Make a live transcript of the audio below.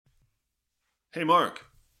Hey, Mark.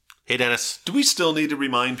 Hey, Dennis. Do we still need to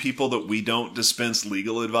remind people that we don't dispense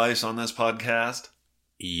legal advice on this podcast?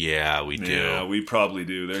 Yeah, we do. Yeah, we probably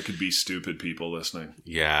do. There could be stupid people listening.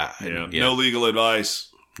 Yeah. No legal advice.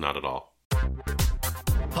 Not at all.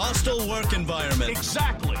 Hostile work environment.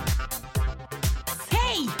 Exactly.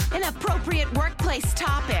 Hey, an appropriate workplace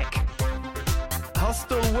topic.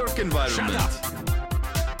 Hostile work environment. Shut up.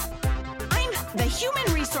 I'm the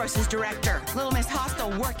Human Resources Director. Little Miss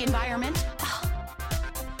Hostile Work Environment.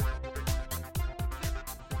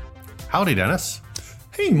 Howdy, Dennis.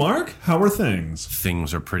 Hey, Mark. How are things?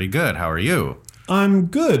 Things are pretty good. How are you? I'm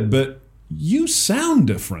good, but you sound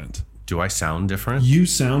different. Do I sound different? You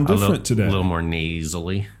sound different today. A little more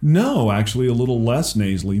nasally. No, actually, a little less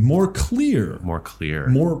nasally, more clear, More clear.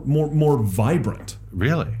 more vibrant.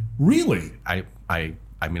 Really? Really, I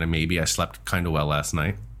mean, maybe I slept kind of well last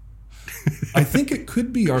night. I think it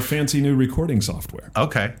could be our fancy new recording software.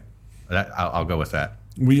 Okay. I'll go with that.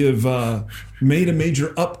 We have made a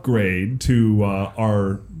major upgrade to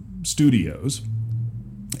our studios,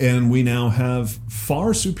 and we now have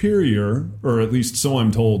far superior, or at least so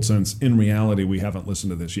I'm told, since in reality we haven't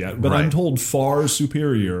listened to this yet, but Right. I'm told far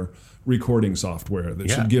superior recording software that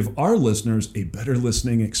Yeah. should give our listeners a better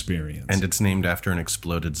listening experience. And it's named after an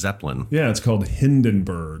exploded Zeppelin. Yeah, it's called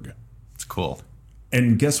Hindenburg. It's cool.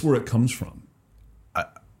 And guess where it comes from?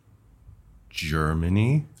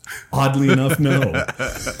 Germany? Oddly enough, no.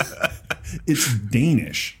 It's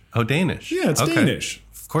Danish. Oh, Danish. Yeah, it's Okay. Danish.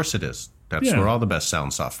 Of course it is. That's Yeah. where all the best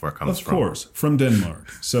sound software comes Of from. course, from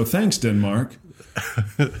Denmark. So thanks, Denmark.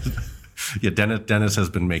 Yeah, Dennis has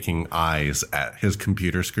been making eyes at his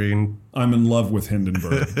computer screen. I'm in love with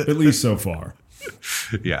Hindenburg, at least so far.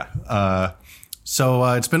 Yeah. So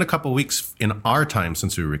it's been a couple weeks in our time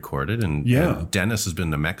since we recorded, and Dennis has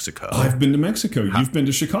been to Mexico. I've been to Mexico. You've been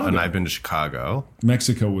to Chicago. And I've been to Chicago.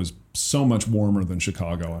 Mexico was so much warmer than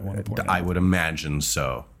Chicago, I want to point out. I would imagine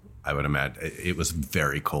so. I would imagine it was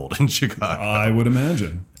very cold in Chicago. I would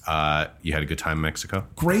imagine. You had a good time in Mexico?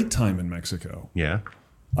 Great time in Mexico. Yeah.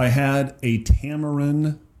 I had a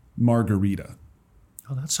tamarind margarita.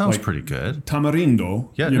 Oh, that sounds Like- pretty good. Tamarindo.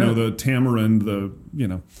 Yeah, You know, yeah. the tamarind,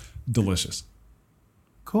 delicious.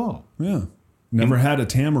 Cool. Yeah. Never had a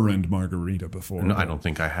tamarind margarita before. No, I don't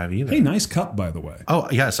think I have either. Hey, nice cup, by the way. Oh,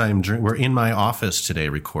 yes, I am. We're in my office today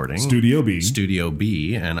recording. Studio B. Studio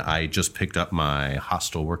B, and I just picked up my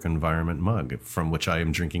hostile work environment mug from which I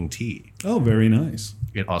am drinking tea. Oh, very nice.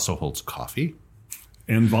 It also holds coffee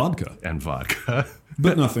And vodka, and vodka.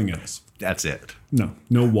 but nothing else. That's it.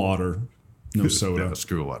 No water, no soda. No,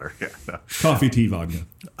 screw water. Yeah, no. Coffee, tea, vodka.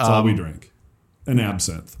 That's all we drink. And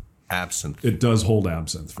absinthe. Absinthe. It does hold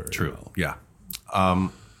absinthe very True. well. Yeah.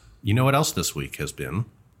 You know what else this week has been?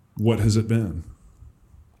 What has it been?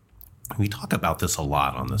 We talk about this a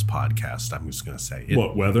lot on this podcast. I'm just going to say it.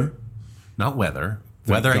 What, weather? Not weather.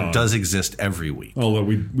 Thank Weather God. does exist every week. Although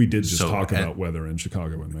we did just So, talk and- about weather in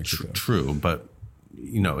Chicago and Mexico. True, but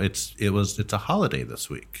you know, it's a holiday this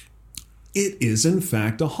week It is, in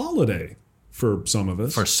fact, a holiday for some of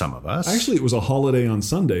us. for some of us. Actually, it was a holiday on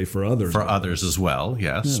Sunday for others. for others as well,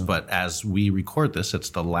 yes. But as we record this, it's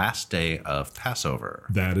the last day of Passover.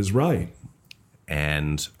 That is right.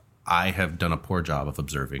 And I have done a poor job of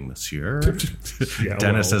observing this year. Yeah,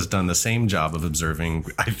 Dennis well, has done the same job of observing,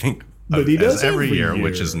 I think, But he does as every every year, year.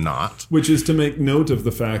 which is not. Which is to make note of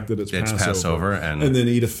the fact that it's Passover and then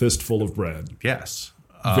eat a fistful of bread. yes.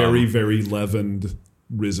 Very, very leavened,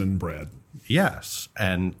 risen bread. Yes,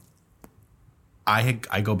 and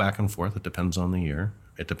I go back and forth. It depends on the year.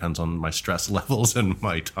 It depends on my stress levels and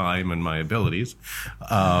my time and my abilities.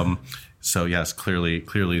 So yes,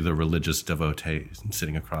 clearly the religious devotee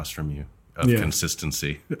sitting across from you of Yeah.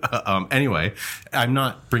 consistency. Anyway, I'm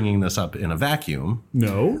not bringing this up in a vacuum.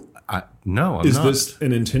 No? No, I'm Is not. this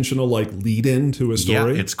an intentional lead in to a Yeah,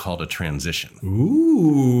 story? it's called a transition.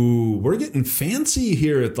 Ooh, we're getting fancy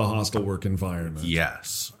here at the hostile work environment.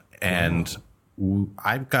 Yes, and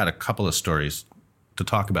I've got a couple of stories to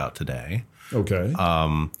talk about today. Okay.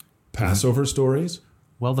 Passover stories?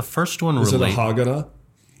 Well, the first one Is it a relates Haggadah?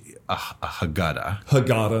 a Haggadah.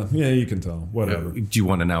 Haggadah. Yeah, you can tell. Whatever. Do you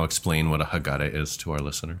want to now explain what a Haggadah is to our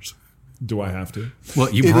listeners? Do I have to?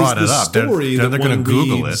 Well, you brought it is the up. They're story going that to one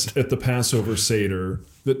Google reads it. at the Passover Seder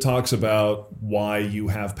that talks about why you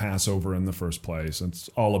have Passover in the first place. It's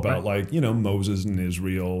all about Moses and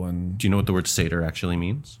Israel, and Do you know what the word Seder actually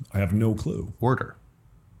means? I have no clue. Order.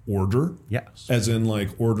 Order? Yes. As in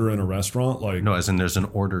order in a restaurant? No, as in there's an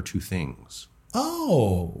order to things.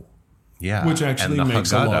 Oh. Yeah. Which actually and the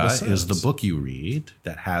makes a lot of Haggadah sense. is the book you read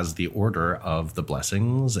that has the order of the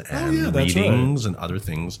blessings and yeah, that's readings and other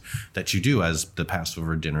things that you do, as the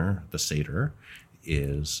Passover dinner, the Seder,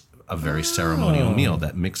 is a very ceremonial meal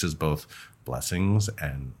that mixes both blessings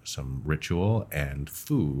and some ritual and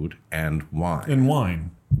food and wine, And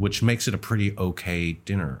wine. which makes it a pretty okay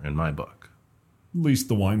dinner in my book. At least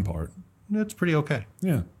the wine part. It's pretty okay.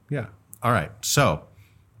 Yeah. Yeah. All right. So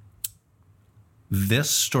this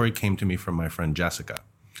story came to me from my friend Jessica,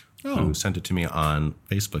 who sent it to me on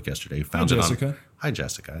Facebook yesterday. Found Hi, it Jessica. On, hi,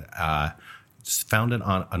 Jessica. Found it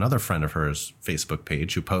on another friend of hers' Facebook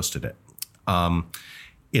page who posted it.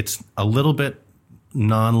 It's a little bit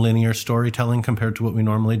non-linear storytelling compared to what we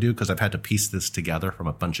normally do because I've had to piece this together from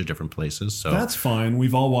a bunch of different places. So That's fine.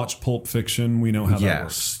 We've all watched Pulp Fiction. We know how that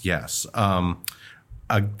works. Yes.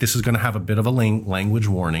 This is going to have a bit of a language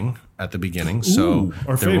warning at the beginning. So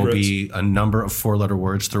our there will favorites. be a number of four-letter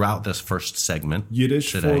words throughout this first segment.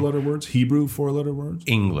 Yiddish today. 4-letter words, Hebrew 4-letter words.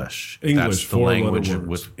 English. English, That's the four-letter language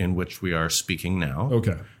words. in which we are speaking now.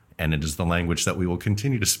 Okay. And it is the language that we will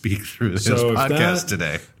continue to speak through this So podcast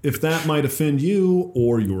today. If that might offend you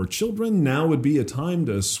or your children, now would be a time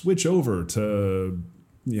to switch over to,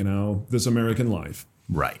 This American Life.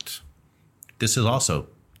 Right. This is also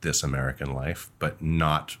This American Life, but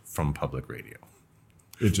not from public radio.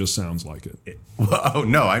 It just sounds like it. Oh,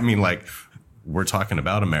 no. I mean, we're talking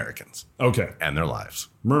about Americans Okay. and their lives.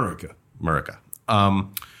 America.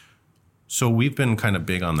 So we've been kind of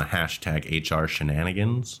big on the hashtag HR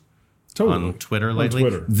shenanigans Totally. on Twitter On lately.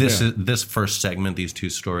 Twitter, This first segment, these two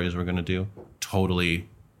stories we're going to do, totally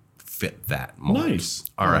fit that mold. Nice.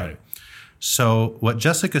 All right. So what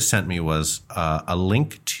Jessica sent me was a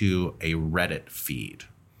link to a Reddit feed.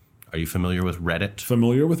 Are you familiar with Reddit?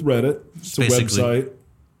 Familiar with Reddit. It's a Basically- website.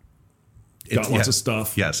 Got lots of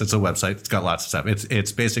stuff. Yes, it's a website. It's got lots of stuff.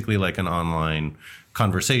 It's basically like an online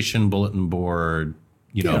conversation bulletin board,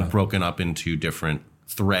 Yeah. broken up into different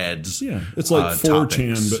threads. Yeah. It's like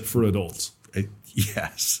 4chan, topics. but for adults.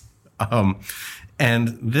 Yes.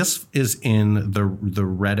 And this is in the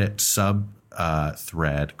Reddit sub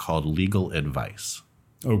thread called Legal Advice.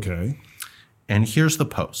 Okay. And here's the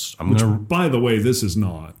post. I'm going to. By the way, this is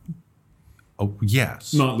not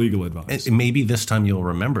Yes. legal advice. Maybe this time you'll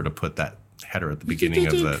remember to put that header at the beginning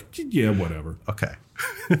of the. Yeah, whatever. Okay.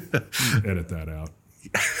 Edit that out.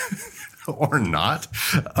 Or not.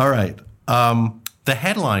 All right. The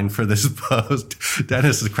headline for this post,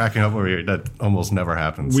 Dennis is cracking up over here. That almost never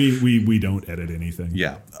happens. We don't edit anything.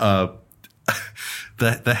 Yeah.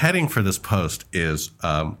 The heading for this post is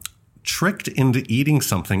tricked into eating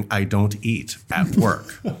something I don't eat at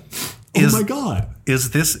work. Oh my God. Is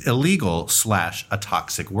this illegal / a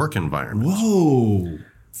toxic work environment? Whoa.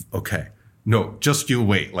 Okay. No, just you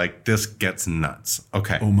wait. This gets nuts.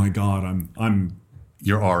 Okay. Oh my God. I'm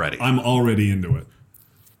You're already. already into it.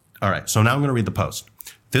 All right, so now I'm going to read the post.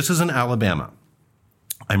 This is in Alabama.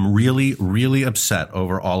 I'm really, really upset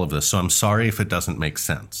over all of this, so I'm sorry if it doesn't make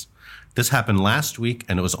sense. This happened last week,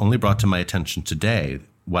 and it was only brought to my attention today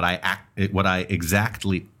what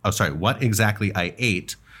exactly I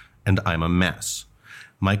ate, and I'm a mess.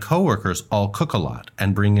 My coworkers all cook a lot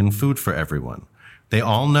and bring in food for everyone. They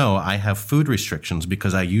all know I have food restrictions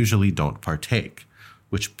because I usually don't partake,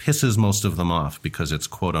 which pisses most of them off because it's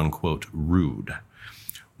quote-unquote rude.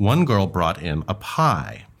 One girl brought in a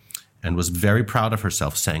pie and was very proud of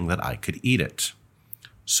herself, saying that I could eat it.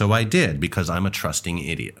 So I did because I'm a trusting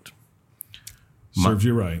idiot. Serves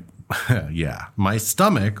you right. Yeah. My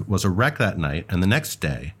stomach was a wreck that night and the next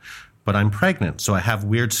day, but I'm pregnant, so I have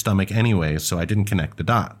weird stomach anyway, so I didn't connect the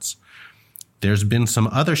dots. There's been some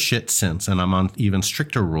other shit since, and I'm on even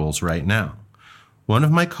stricter rules right now. One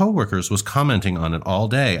of my coworkers was commenting on it all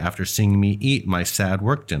day after seeing me eat my sad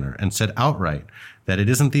work dinner and said outright that it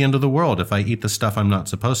isn't the end of the world if I eat the stuff I'm not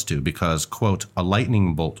supposed to because, quote, a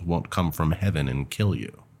lightning bolt won't come from heaven and kill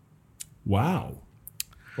you. Wow.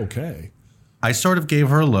 Okay. I sort of gave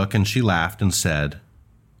her a look and she laughed and said,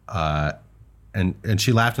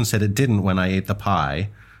 she laughed and said it didn't when I ate the pie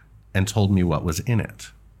and told me what was in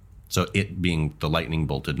it. So it being the lightning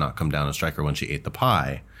bolt did not come down and strike her when she ate the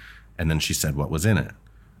pie. And then she said what was in it.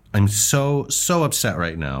 I'm so upset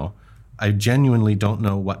right now. I genuinely don't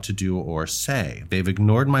know what to do or say. They've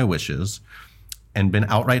ignored my wishes and been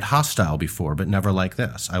outright hostile before, but never like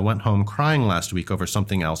this. I went home crying last week over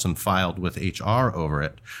something else and filed with HR over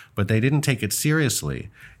it, but they didn't take it seriously.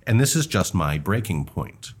 And this is just my breaking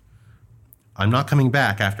point. I'm not coming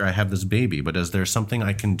back after I have this baby, but is there something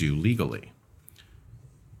I can do legally?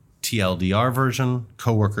 TLDR version,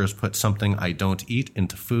 coworkers put something I don't eat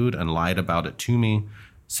into food and lied about it to me,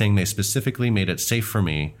 saying they specifically made it safe for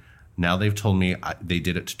me, Now they've told me they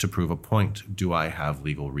did it to prove a point. Do I have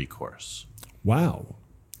legal recourse? Wow.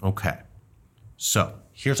 Okay. So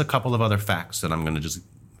here's a couple of other facts that I'm going to just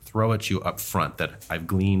throw at you up front that I've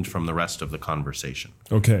gleaned from the rest of the conversation.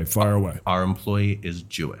 Okay, fire away. Our employee is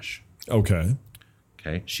Jewish. Okay.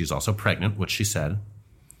 Okay. She's also pregnant, which she said.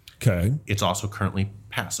 Okay. It's also currently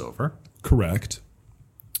Passover. Correct.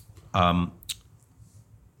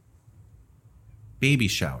 Baby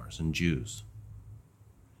showers and Jews.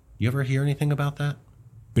 You ever hear anything about that?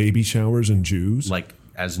 Baby showers and Jews? Like,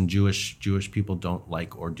 as in Jewish people don't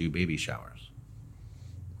like or do baby showers.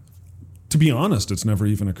 To be honest, it's never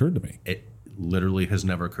even occurred to me. It literally has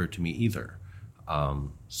never occurred to me either.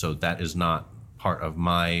 So that is not part of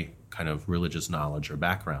my kind of religious knowledge or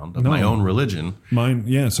background of my own religion. Mine,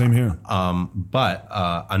 yeah, same here. But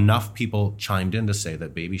enough people chimed in to say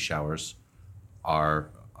that baby showers are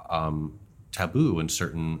taboo in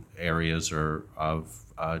certain areas of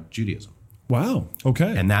Judaism. Wow.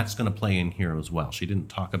 Okay. And that's going to play in here as well. She didn't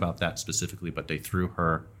talk about that specifically, but they threw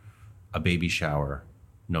her a baby shower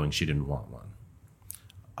knowing she didn't want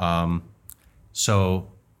one.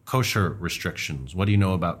 So kosher restrictions. What do you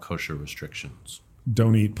know about kosher restrictions?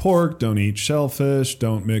 Don't eat pork, don't eat shellfish,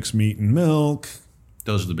 don't mix meat and milk.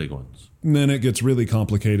 Those are the big ones. And then it gets really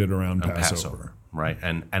complicated around Passover. Right?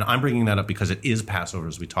 And I'm bringing that up because it is Passover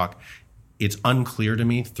as we talk. It's unclear to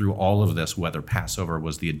me through all of this whether Passover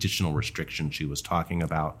was the additional restriction she was talking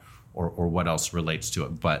about or what else relates to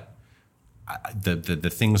it. But the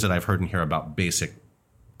things that I've heard and hear about basic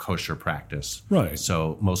kosher practice. Right.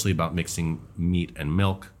 So mostly about mixing meat and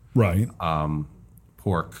milk. Right.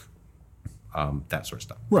 Pork, that sort of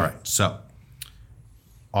stuff. Right. All right. So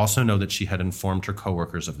also know that she had informed her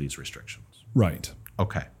coworkers of these restrictions. Right.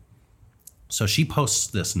 Okay. So she posts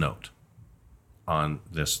this note on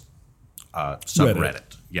this subreddit.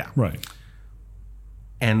 Reddit. Yeah. Right.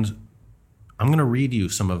 And I'm going to read you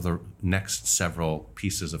some of the next several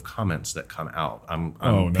pieces of comments that come out.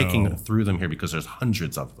 I'm picking through them here because there's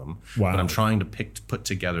hundreds of them. Wow. But I'm trying to put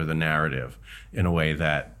together the narrative in a way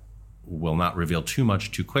that will not reveal too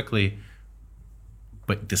much too quickly,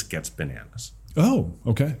 but this gets bananas. Oh,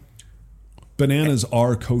 okay. Bananas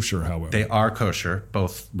are kosher, however. They are kosher,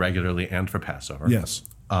 both regularly and for Passover. Yes.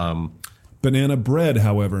 Banana bread,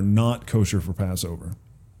 however, not kosher for Passover.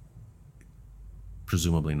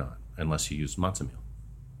 Presumably not, unless you use matzah meal.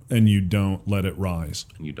 And you don't let it rise.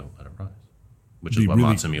 And you don't let it rise, which is what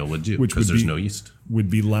matzah meal would do, because there's no yeast. Would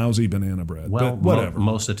be lousy banana bread. Well, but whatever.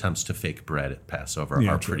 Most attempts to fake bread at Passover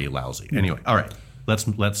are true. pretty lousy. Anyway, all right, let's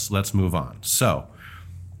move on. So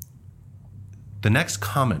the next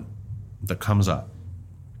comment that comes up.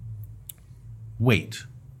 Wait.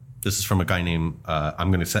 This is from a guy named,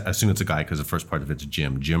 I'm going to assume it's a guy because the first part of it's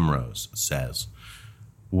Jim. Jim Rose says,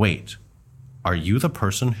 wait, are you the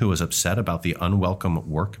person who is upset about the unwelcome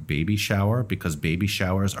work baby shower because baby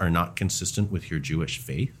showers are not consistent with your Jewish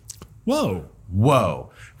faith?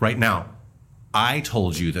 Whoa. Right now, I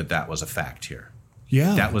told you that was a fact here.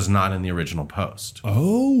 Yeah. That was not in the original post.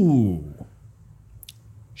 Oh.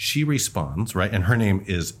 She responds, right? And her name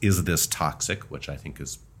is This Toxic, which I think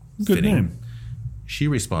is good fitting. Name. She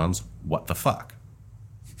responds, what the fuck?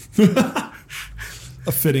 A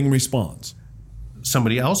fitting response.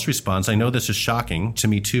 Somebody else responds, I know this is shocking to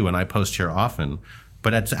me too, and I post here often,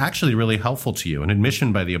 but it's actually really helpful to you. An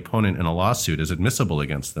admission by the opponent in a lawsuit is admissible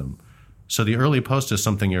against them. So the early post is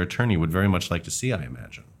something your attorney would very much like to see, I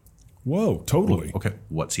imagine. Whoa, totally. Okay,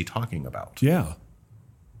 what's he talking about? Yeah.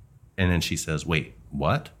 And then she says, wait,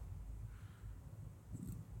 what?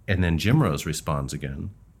 And then Jim Rose responds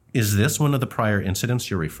again, is this one of the prior incidents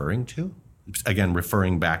you're referring to? Again,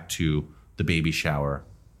 referring back to the baby shower.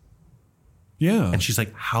 Yeah. And she's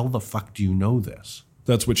like, how the fuck do you know this?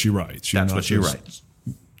 That's what she writes. That's what she writes.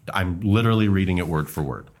 I'm literally reading it word for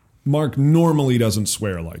word. Mark normally doesn't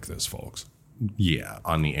swear like this, folks. Yeah,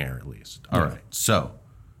 on the air at least. All right. So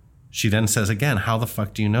she then says again, how the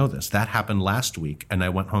fuck do you know this? That happened last week, and I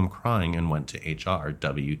went home crying and went to HR.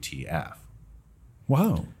 WTF.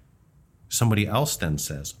 Wow. Somebody else then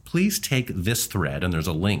says, please take this thread, and there's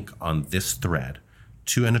a link on this thread,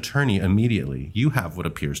 to an attorney immediately. You have what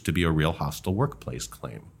appears to be a real hostile workplace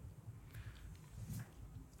claim.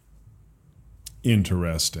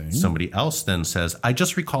 Interesting. Somebody else then says, I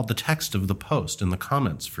just recalled the text of the post in the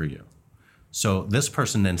comments for you. So this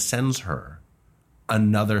person then sends her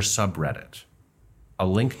another subreddit, a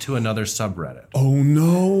link to another subreddit. Oh,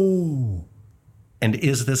 no. And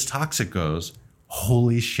Is This Toxic goes,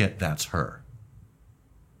 holy shit, that's her.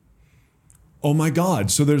 Oh my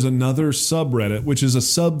God. So there's another subreddit, which is a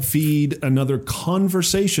subfeed, another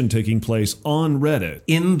conversation taking place on Reddit.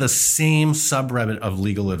 In the same subreddit of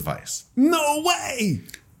legal advice. No way.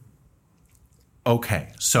 Okay,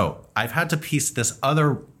 so I've had to piece this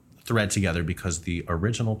other thread together because the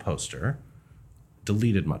original poster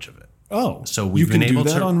deleted much of it. Oh, So you we've can been able do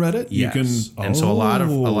that to on Reddit? Yes. You can, And so a lot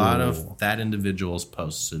Oh. of that individual's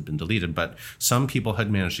posts had been deleted, but some people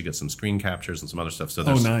had managed to get some screen captures and some other stuff. So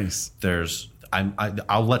there's, nice.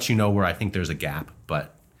 I'll let you know where I think there's a gap,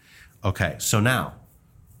 but okay. So now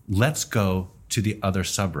let's go to the other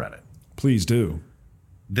subreddit. Please do.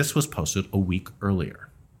 This was posted a week earlier.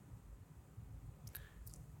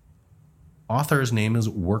 Author's name is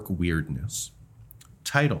Work Weirdness.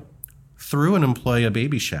 Title: Threw an employee a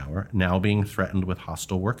baby shower, now being threatened with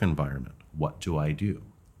hostile work environment. What do I do?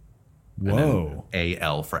 Whoa. And then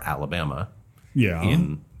AL for Alabama Yeah.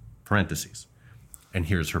 in parentheses. And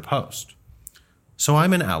here's her post. So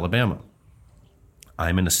I'm in Alabama.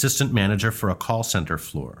 I'm an assistant manager for a call center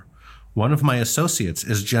floor. One of my associates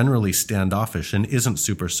is generally standoffish and isn't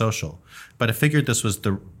super social, but I figured this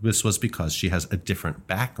was because she has a different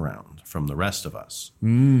background from the rest of us.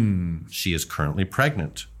 She is currently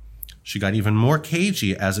pregnant. She got even more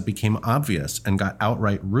cagey as it became obvious and got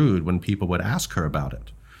outright rude when people would ask her about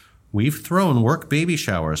it. We've thrown work baby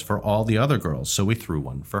showers for all the other girls, so we threw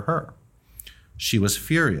one for her. She was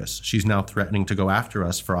furious. She's now threatening to go after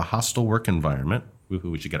us for a hostile work environment.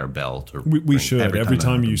 We should get our bell to We should. Every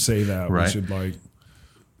time that you happens. say that, Right. we should like.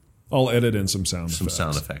 I'll edit in some sound effects.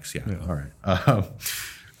 Sound effects, yeah. All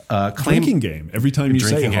right. Drinking game. Every time you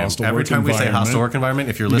say Drinking game. hostile Every work time we say environment, hostile work environment,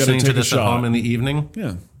 if you're you gotta listening to take a this at shot. home in the evening,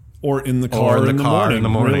 Yeah. Or in the car, in, the car in the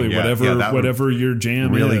morning. Really, Yeah, whatever, yeah, that would- whatever your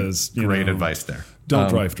jam really is. You great know. advice there. Don't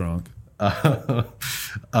drive drunk.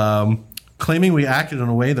 Claiming we acted in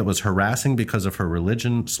a way that was harassing because of her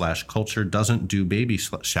religion/culture, doesn't do baby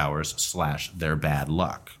showers / their bad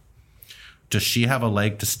luck. Does she have a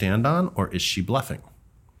leg to stand on, or is she bluffing?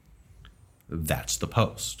 That's the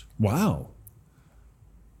post. Wow.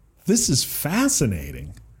 This is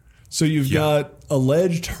fascinating. So you've Yeah. got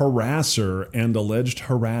alleged harasser and alleged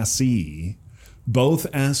harassee both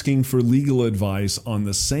asking for legal advice on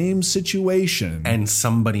the same situation, And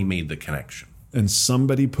somebody made the connection. and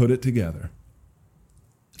somebody put it together.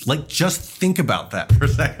 Like, just think about that for a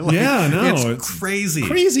second. Like, Yeah, no, it's crazy.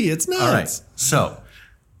 Crazy. It's nuts. All right. So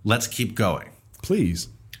let's keep going. Please.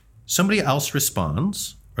 Somebody else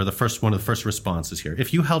responds, or one of the first responses here.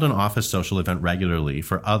 If you held an office social event regularly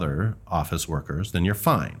for other office workers, then you're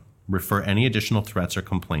fine. Refer any additional threats or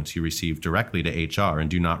complaints you receive directly to HR and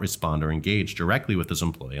do not respond or engage directly with this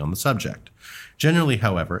employee on the subject. Generally,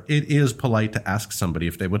 however, it is polite to ask somebody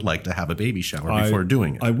if they would like to have a baby shower before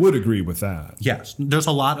doing it. I would agree with that. Yes, there's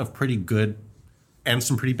a lot of pretty good and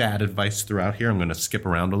some pretty bad advice throughout here. I'm going to skip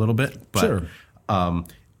around a little bit, but Sure.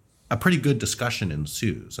 a pretty good discussion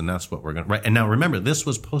ensues, and that's what we're going to write. And now remember, this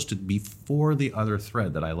was posted before the other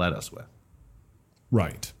thread that I led us with.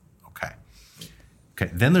 Right. Okay,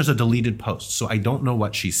 then there's a deleted post, so I don't know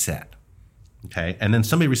what she said. Okay, and then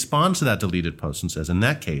somebody responds to that deleted post and says, in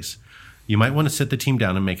that case, you might want to sit the team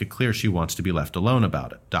down and make it clear she wants to be left alone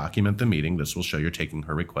about it. Document the meeting. This will show you're taking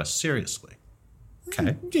her request seriously.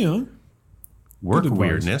 Okay. Yeah. Work advice.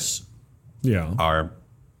 weirdness. Yeah. Our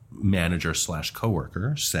manager /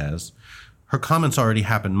 coworker says her comments already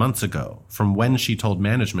happened months ago from when she told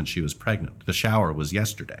management she was pregnant. The shower was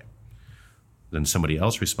yesterday. Then somebody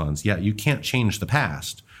else responds, yeah, you can't change the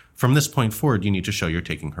past. From this point forward, you need to show you're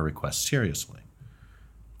taking her request seriously.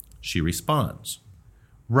 She responds,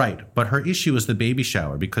 right, but her issue is the baby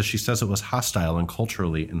shower because she says it was hostile and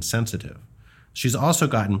culturally insensitive. She's also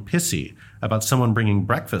gotten pissy about someone bringing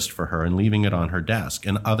breakfast for her and leaving it on her desk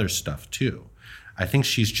and other stuff too. I think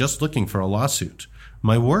she's just looking for a lawsuit.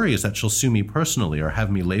 My worry is that she'll sue me personally or have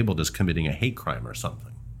me labeled as committing a hate crime or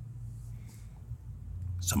something.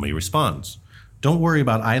 Somebody responds, don't worry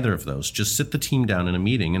about either of those. Just sit the team down in a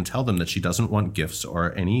meeting and tell them that she doesn't want gifts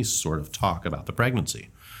or any sort of talk about the pregnancy.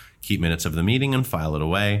 Keep minutes of the meeting and file it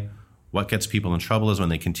away. What gets people in trouble is when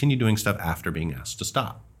they continue doing stuff after being asked to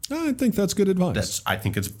stop. I think that's good advice. I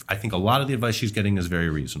think a lot of the advice she's getting is very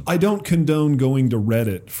reasonable. I don't condone going to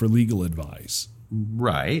Reddit for legal advice.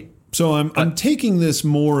 Right. So I'm taking this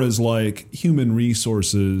more as like human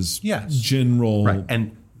resources, Yes. general. Right.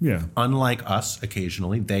 And yeah. unlike us,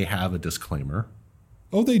 occasionally, they have a disclaimer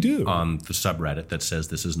Oh, they do. on the subreddit that says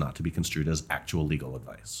this is not to be construed as actual legal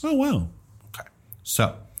advice. Oh, wow. Okay.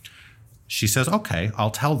 So she says, okay,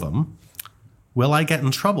 I'll tell them. Will I get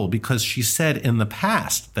in trouble because she said in the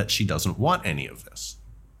past that she doesn't want any of this?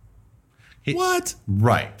 What?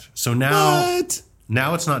 Right. So now, What?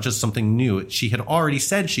 Now it's not just something new. She had already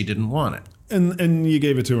said she didn't want it. And you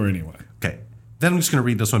gave it to her anyway. Okay. Then I'm just going to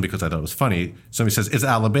read this one because I thought it was funny. Somebody says, it's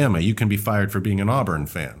Alabama. You can be fired for being an Auburn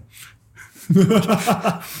fan.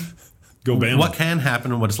 Go Bama. What can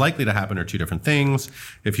happen and what is likely to happen are two different things.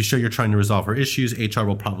 If you show you're trying to resolve her issues, HR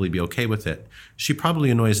will probably be okay with it. She probably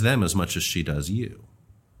annoys them as much as she does you.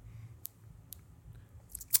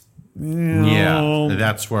 Yeah,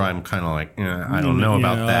 that's where I'm kind of like, I don't know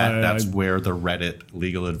about that. That's where the Reddit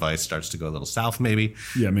legal advice starts to go a little south, maybe.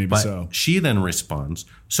 Yeah, maybe but so. She then responds,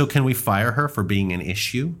 so can we fire her for being an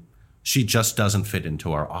issue? She just doesn't fit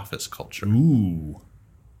into our office culture. Ooh.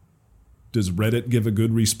 Does Reddit give a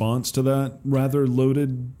good response to that rather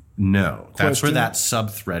loaded? No, that's question? where that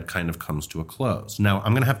sub-thread kind of comes to a close. Now,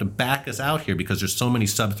 I'm going to have to back us out here because there's so many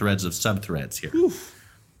sub-threads of sub-threads here. Oof.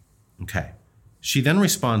 Okay. She then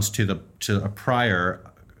responds to a prior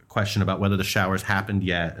question about whether the showers happened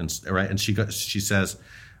yet, and she says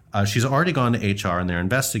she's already gone to HR and they're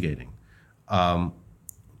investigating.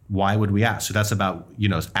 Why would we ask? So that's about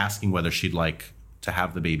asking whether she'd like to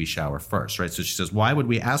have the baby shower first, right? So she says, why would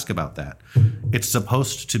we ask about that? It's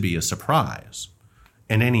supposed to be a surprise,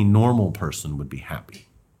 and any normal person would be happy.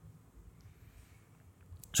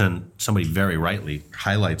 So somebody very rightly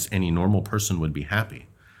highlights any normal person would be happy,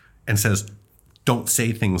 and says, don't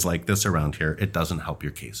say things like this around here. It doesn't help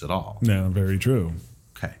your case at all. No, very true.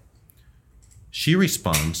 Okay. She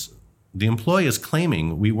responds, the employee is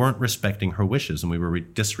claiming we weren't respecting her wishes and we were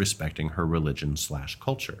disrespecting her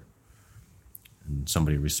religion/culture. And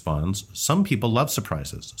somebody responds, some people love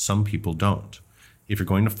surprises. Some people don't. If you're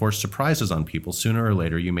going to force surprises on people, sooner or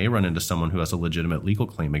later you may run into someone who has a legitimate legal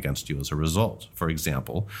claim against you as a result. For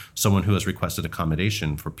example, someone who has requested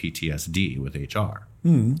accommodation for PTSD with HR.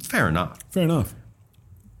 Fair enough. Fair enough.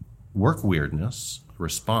 Work Weirdness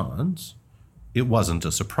responds, it wasn't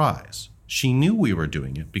a surprise. She knew we were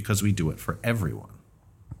doing it because we do it for everyone.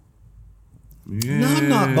 No, I'm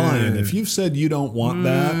not buying. If you've said you don't want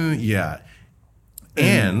that. Yeah.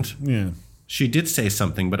 And Yeah. she did say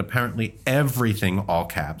something, but apparently everything, all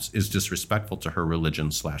caps, is disrespectful to her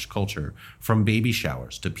religion/culture, from baby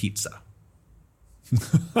showers to pizza.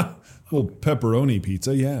 Well, pepperoni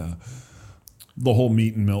pizza, yeah. The whole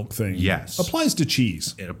meat and milk thing. Yes. Applies to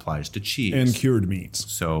cheese It applies to cheese. and cured meats.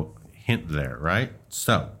 So, hint there, right?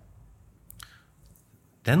 So,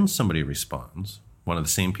 then somebody responds, one of the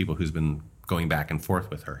same people who's been going back and forth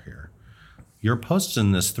with her here. Your posts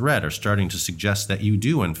in this thread are starting to suggest that you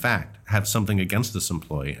do, in fact, have something against this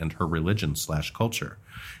employee and her religion/culture.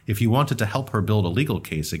 If you wanted to help her build a legal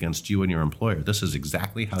case against you and your employer, this is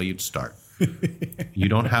exactly how you'd start. You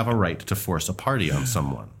don't have a right to force a party on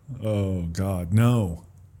someone. Oh, God, no.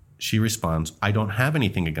 She responds, I don't have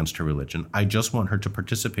anything against her religion. I just want her to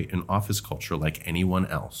participate in office culture like anyone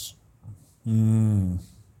else.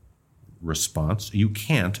 Response, you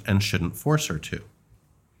can't and shouldn't force her to.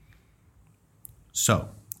 So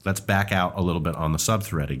let's back out a little bit on the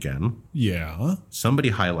subthread again. Yeah. Somebody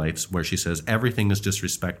highlights where she says everything is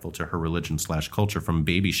disrespectful to her religion/culture, from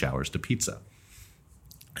baby showers to pizza.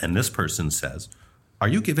 And this person says, are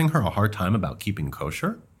you giving her a hard time about keeping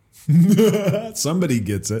kosher? Somebody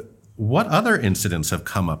gets it. What other incidents have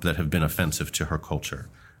come up that have been offensive to her culture?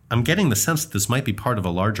 I'm getting the sense that this might be part of a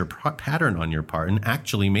larger pattern on your part and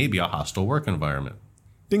actually maybe a hostile work environment.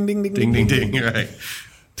 Ding, ding, ding, Ding, ding, ding. Right.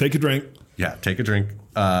 Take a drink. Yeah, take a drink.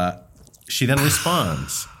 She then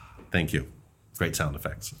responds, thank you. Great sound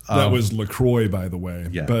effects. That was LaCroix, by the way.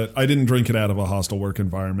 Yeah. But I didn't drink it out of a hostile work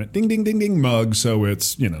environment. Ding, ding, ding, ding mug. So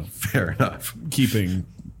it's, Fair enough. keeping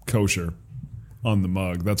kosher on the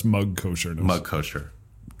mug. That's mug kosher. Mug kosher.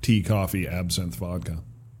 Tea, coffee, absinthe, vodka.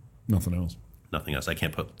 Nothing else. Nothing else. I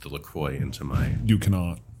can't put the LaCroix into my... You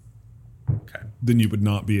cannot. Okay. Then you would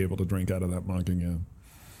not be able to drink out of that mug again.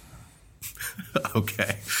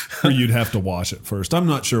 Okay. Or you'd have to wash it first. I'm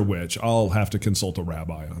not sure which. I'll have to consult a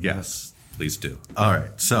rabbi on that. Yes, please do. All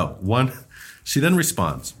right. So she then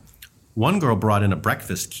responds. One girl brought in a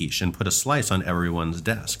breakfast quiche and put a slice on everyone's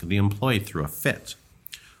desk. The employee threw a fit.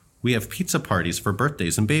 We have pizza parties for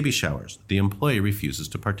birthdays and baby showers. The employee refuses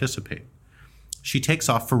to participate. She takes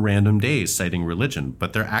off for random days citing religion,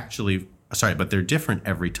 but they're different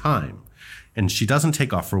every time. And she doesn't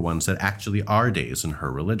take off for ones that actually are days in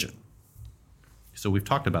her religion. So we've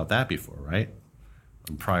talked about that before, right?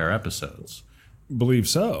 In prior episodes. Believe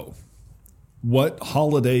so. What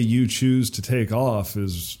holiday you choose to take off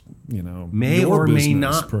is, May your or may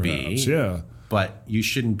business, not perhaps. be. Yeah. But you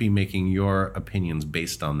shouldn't be making your opinions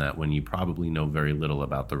based on that when you probably know very little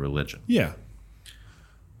about the religion. Yeah.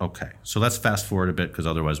 Okay, so let's fast forward a bit because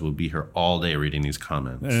otherwise we'll be here all day reading these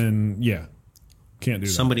comments. And yeah, can't do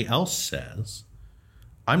that. Somebody else says,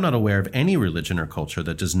 I'm not aware of any religion or culture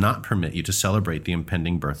that does not permit you to celebrate the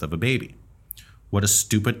impending birth of a baby. What a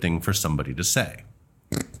stupid thing for somebody to say.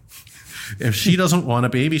 If she doesn't want a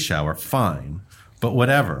baby shower, fine. But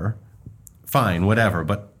whatever. Fine, whatever.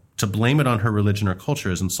 But to blame it on her religion or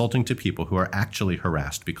culture is insulting to people who are actually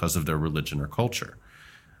harassed because of their religion or culture.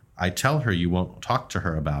 I tell her you won't talk to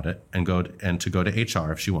her about it and to go to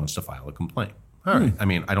HR if she wants to file a complaint. All right. I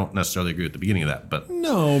mean, I don't necessarily agree at the beginning of that, but...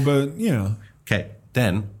 No, but yeah. Okay.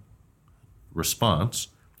 Then, response,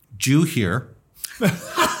 Jew here.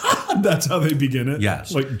 That's how they begin it?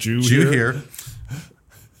 Yes. Like Jew here.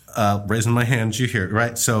 Raising my hand, Jew here.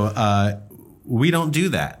 Right. So we don't do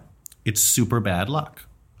that. It's super bad luck.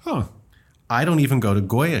 Huh. I don't even go to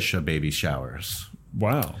Goyish baby showers.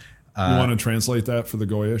 Wow. You want to translate that for the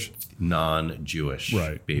Goyish? Non-Jewish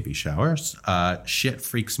baby showers. Shit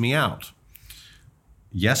freaks me out.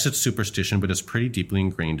 Yes, it's superstition, but it's pretty deeply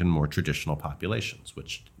ingrained in more traditional populations,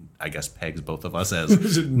 which I guess pegs both of us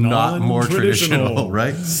as not more traditional,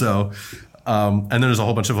 right? So, and then there's a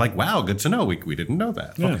whole bunch of like, wow, good to know. We didn't know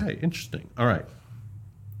that. Yeah. Okay, interesting. All right.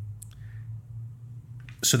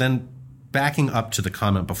 So then backing up to the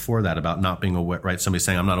comment before that about not being aware, right? Somebody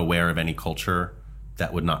saying, I'm not aware of any culture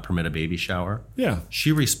that would not permit a baby shower. Yeah.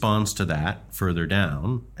 She responds to that further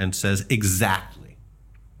down and says, exactly.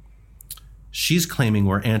 She's claiming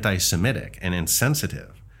we're anti-Semitic and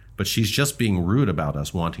insensitive, but she's just being rude about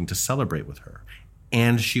us wanting to celebrate with her.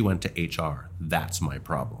 And she went to HR. That's my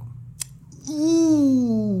problem.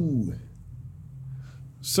 Ooh.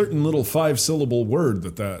 Certain little 5-syllable word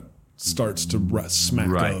that starts to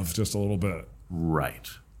smack of just a little bit. Right.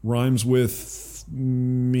 Rhymes with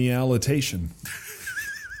mealitation.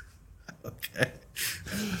 Okay.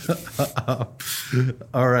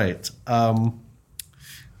 All right.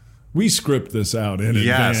 We script this out in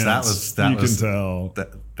advance. That you was, can tell.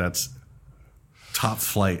 That's top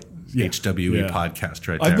flight HWE podcast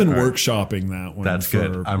right there. I've been workshopping that one. That's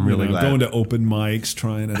good. I'm really glad. Going to open mics,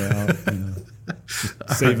 trying it out,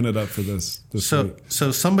 saving it up for this week.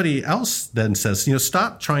 So somebody else then says,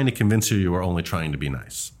 stop trying to convince her you are only trying to be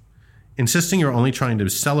nice. Insisting you're only trying to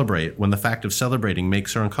celebrate when the fact of celebrating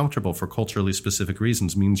makes her uncomfortable for culturally specific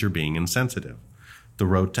reasons means you're being insensitive. The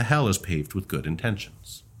road to hell is paved with good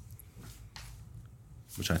intentions.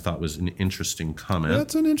 Which I thought was an interesting comment.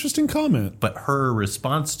 That's an interesting comment. But her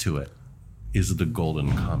response to it is the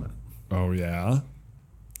golden comment. Oh, yeah?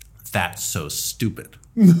 That's so stupid.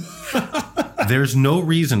 There's no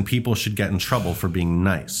reason people should get in trouble for being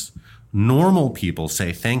nice. Normal people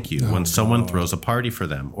say thank you when someone throws a party for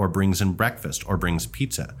them or brings in breakfast or brings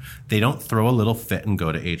pizza. They don't throw a little fit and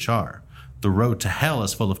go to HR. The road to hell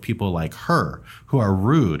is full of people like her who are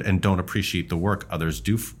rude and don't appreciate the work others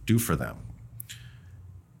do for them.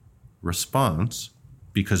 Response,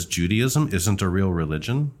 because Judaism isn't a real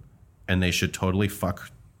religion and they should totally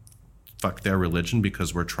fuck their religion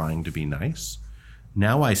because we're trying to be nice.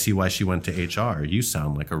 Now I see why she went to HR. You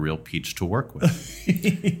sound like a real peach to work with.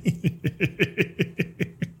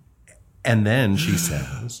 And then she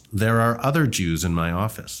says, there are other Jews in my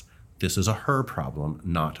office. This is a her problem,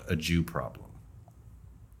 not a Jew problem.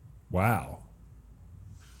 Wow.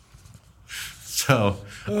 So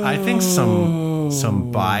I think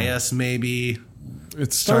some bias maybe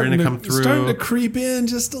it's starting to come through. It's starting to creep in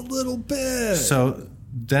just a little bit. So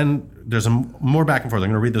then there's more back and forth. I'm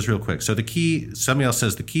going to read this real quick. So somebody else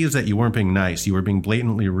says, the key is that you weren't being nice. You were being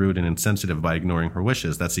blatantly rude and insensitive by ignoring her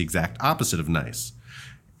wishes. That's the exact opposite of nice.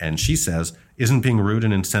 And she says, isn't she being rude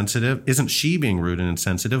and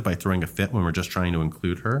insensitive by throwing a fit when we're just trying to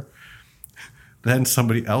include her? Then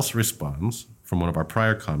somebody else responds from one of our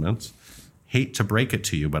prior comments, hate to break it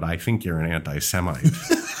to you, but I think you're an anti-Semite.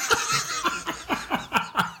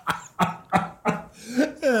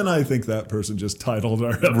 And I think that person just titled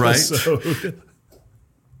our episode. Right?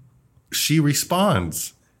 She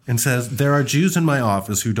responds and says, there are Jews in my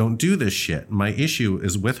office who don't do this shit. My issue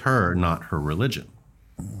is with her, not her religion.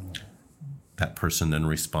 That person then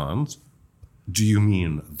responds, do you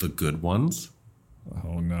mean the good ones?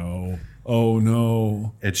 Oh, no. Oh,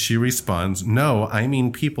 no. And she responds, no, I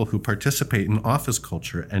mean people who participate in office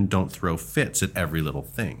culture and don't throw fits at every little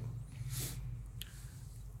thing.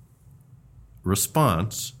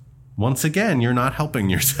 Response, once again, you're not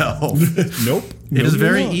helping yourself. Nope. It is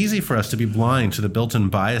very easy for us to be blind to the built-in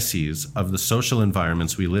biases of the social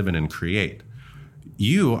environments we live in and create.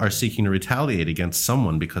 You are seeking to retaliate against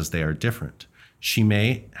someone because they are different. She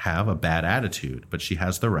may have a bad attitude, but she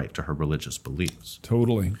has the right to her religious beliefs.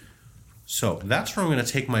 Totally. So that's where I'm going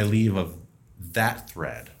to take my leave of that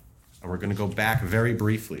thread. And we're going to go back very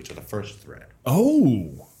briefly to the first thread.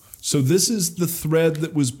 Oh, so this is the thread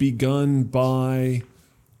that was begun by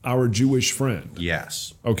our Jewish friend.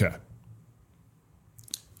 Yes. Okay.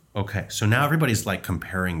 Okay. So now everybody's like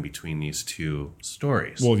comparing between these two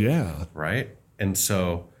stories. Well, yeah. Right? And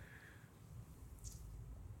so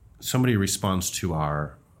somebody responds to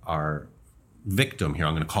our victim here.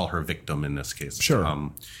 I'm going to call her victim in this case.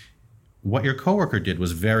 Sure. What your coworker did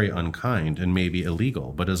was very unkind and maybe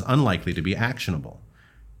illegal, but is unlikely to be actionable.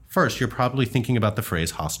 First, you're probably thinking about the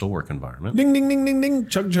phrase hostile work environment. Ding, ding, ding, ding, ding.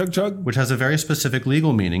 Chug, chug, chug. Which has a very specific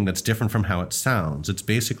legal meaning that's different from how it sounds. It's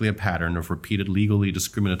basically a pattern of repeated legally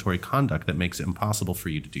discriminatory conduct that makes it impossible for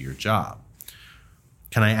you to do your job.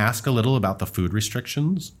 Can I ask a little about the food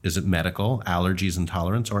restrictions? Is it medical, allergies,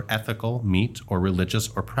 intolerance, or ethical, meat, or religious,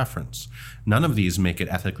 or preference? None of these make it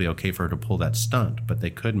ethically okay for her to pull that stunt, but they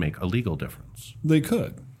could make a legal difference. They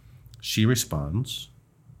could. She responds,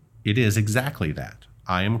 it is exactly that.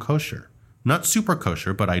 I am kosher. Not super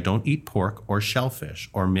kosher, but I don't eat pork or shellfish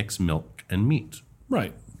or mix milk and meat.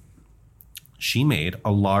 Right. She made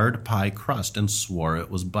a lard pie crust and swore it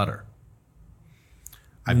was butter.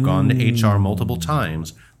 I've gone to HR multiple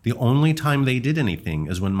times. The only time they did anything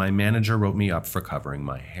is when my manager wrote me up for covering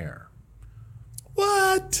my hair.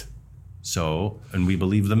 What? So, and we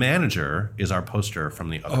believe the manager is our poster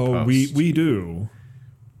from the other post. Oh, we do.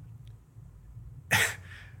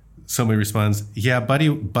 Somebody responds, yeah, buddy,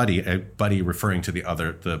 referring to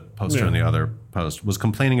the poster in the other post, was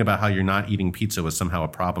complaining about how you're not eating pizza was somehow a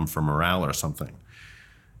problem for morale or something.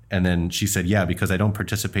 And then she said, yeah, because I don't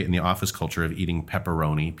participate in the office culture of eating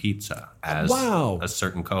pepperoni pizza, as a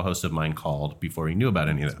certain co-host of mine called before he knew about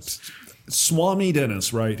any of this. Swami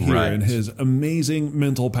Dennis right here in his amazing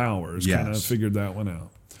mental powers kind of figured that one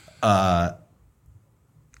out.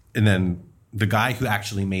 And then the guy who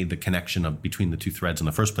actually made the connection between the two threads in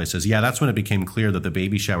the first place says, yeah, that's when it became clear that the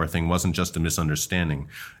baby shower thing wasn't just a misunderstanding.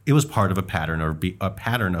 It was part of a pattern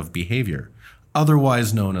of behavior,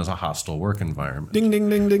 otherwise known as a hostile work environment. Ding, ding,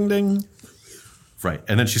 ding, ding, ding. Right.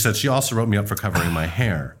 And then she said, she also wrote me up for covering my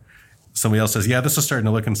hair. Somebody else says, yeah, this is starting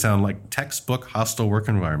to look and sound like textbook hostile work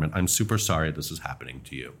environment. I'm super sorry this is happening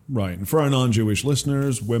to you. Right. And for our non-Jewish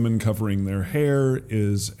listeners, women covering their hair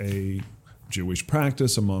is a Jewish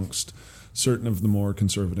practice amongst certain of the more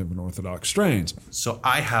conservative and orthodox strains. So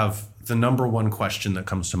I have the number one question that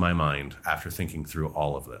comes to my mind after thinking through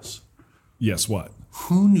all of this. Yes, what?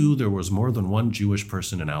 Who knew there was more than one Jewish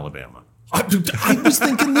person in Alabama? I was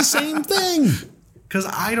thinking the same thing. Because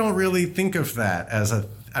I don't really think of that as a...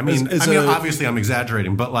 obviously I'm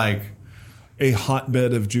exaggerating, but like... A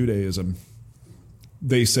hotbed of Judaism.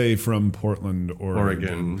 They say from Portland,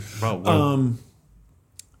 Oregon. Well,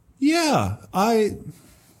 yeah,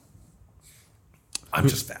 I'm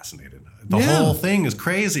just fascinated. The whole thing is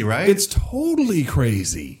crazy, right? It's totally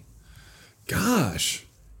crazy. Gosh.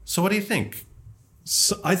 So what do you think?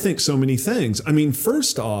 So, I think so many things. I mean,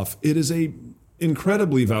 first off, it is a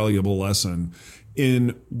incredibly valuable lesson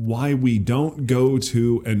in why we don't go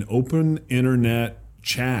to an open internet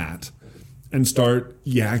chat and start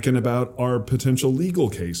yakking about our potential legal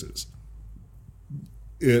cases.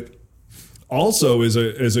 It also is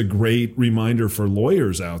a great reminder for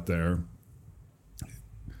lawyers out there.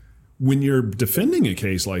 When you're defending a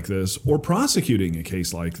case like this or prosecuting a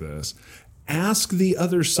case like this, ask the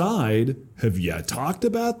other side, have you talked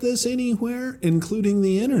about this anywhere, including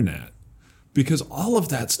the internet? Because all of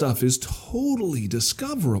that stuff is totally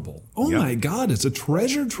discoverable. Oh my God, it's a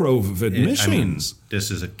treasure trove of admissions. This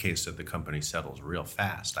is a case that the company settles real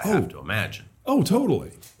fast, I have to imagine. Oh,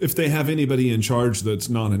 totally. If they have anybody in charge that's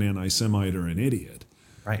not an anti-Semite or an idiot.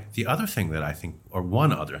 Right. The other thing that I think, or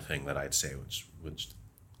one other thing that I'd say, which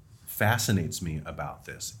fascinates me about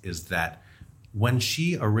this, is that when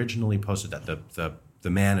she originally posted that, the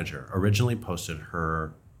manager originally posted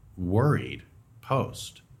her worried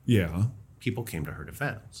post. Yeah. People came to her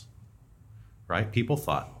defense, right? People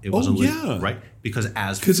thought it was illegal, right? Because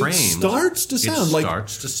framed, it starts to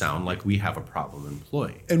sound like we have a problem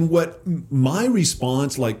employee. And what my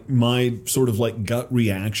response, like my sort of like gut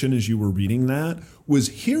reaction as you were reading that, was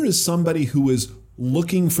here is somebody who is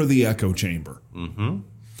looking for the echo chamber. Mm-hmm.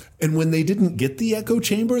 And when they didn't get the echo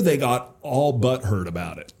chamber, they got all butthurt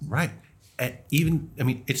about it. Right.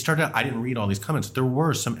 It started out, I didn't read all these comments. There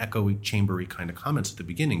were some echo chambery kind of comments at the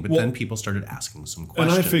beginning, but then people started asking some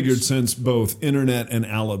questions. And I figured since both internet and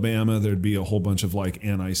Alabama, there'd be a whole bunch of like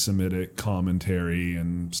anti-Semitic commentary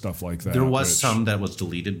and stuff like that. There was some that was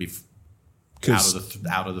deleted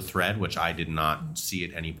out of the thread, which I did not see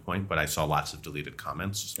at any point, but I saw lots of deleted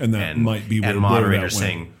comments. And that might be where moderators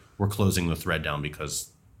saying, we're closing the thread down because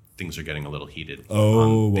things are getting a little heated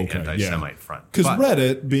on the anti-Semite front. Because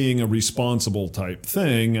Reddit, being a responsible type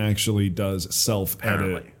thing, actually does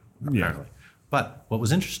self-edit. Apparently. But what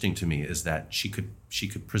was interesting to me is that she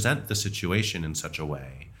could present the situation in such a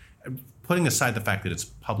way, putting aside the fact that it's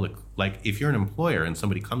public, like if you're an employer and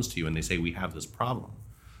somebody comes to you and they say, we have this problem,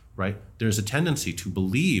 right? There's a tendency to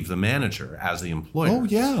believe the manager as the employer. Oh,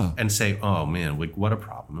 yeah. And say, oh man, what a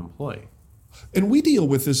problem employee. And we deal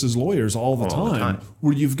with this as lawyers all the All the time, time.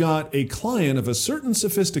 where you've got a client of a certain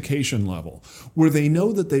sophistication level where they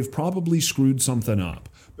know that they've probably screwed something up,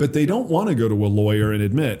 but they don't want to go to a lawyer and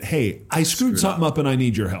admit, hey, I screwed something up and I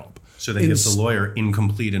need your help. So they give the lawyer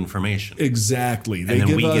incomplete information. Exactly. They then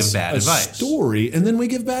give we us give bad a advice. story, and then we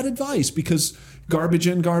give bad advice because garbage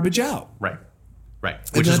in, garbage out. Right. Right.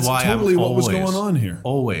 And Which is that's why totally I'm what was always, going on here.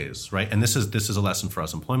 Always, right? And this is a lesson for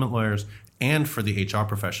us employment lawyers and for the HR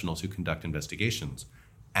professionals who conduct investigations.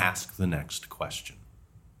 Ask the next question.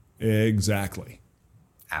 Exactly.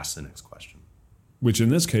 Ask the next question. Which in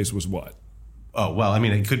this case was what? Oh, well, I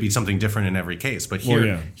mean, it could be something different in every case, but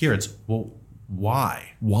here it's, well,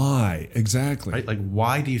 why? Why? Exactly. Right? Like,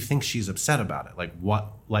 why do you think she's upset about it? Like, what?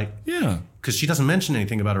 Like, Yeah. because she doesn't mention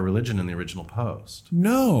anything about her religion in the original post.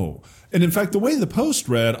 No. And in fact, the way the post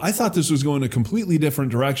read, I thought this was going a completely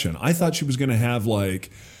different direction. I thought she was going to have like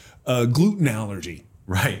a gluten allergy.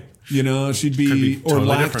 Right. You know, she'd be, Could be or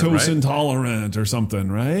totally different, lactose right? intolerant or something,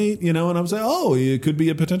 right? You know, and I was like, oh, it could be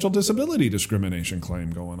a potential disability discrimination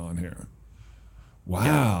claim going on here.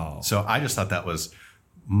 Wow. So I just thought that was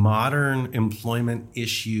modern employment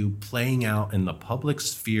issue playing out in the public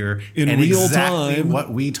sphere In and real exactly time.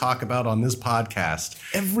 what we talk about on this podcast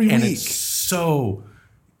Every and week. It's so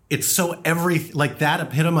like that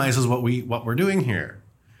epitomizes what we're doing here.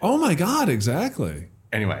 Oh my God, exactly.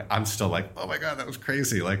 Anyway, I'm still like, oh my God, that was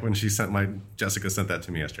crazy. Like when Jessica sent that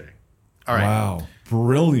to me yesterday. All right. Wow.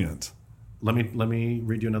 Brilliant. Let me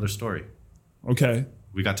read you another story. Okay.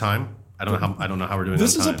 We got time? I don't know how we're doing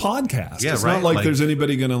This on is a time. podcast. Yeah, it's right, not like like- there's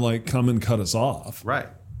anybody going to like come and cut us off. Right.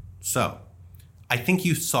 So, I think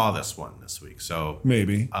you saw this one this week. So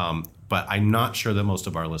Maybe. but I'm not sure that most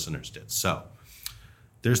of our listeners did. So,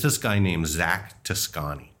 there's this guy named Zach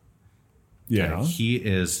Toscani. Yeah. He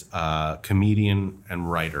is a comedian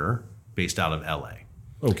and writer based out of LA.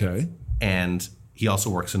 Okay. And he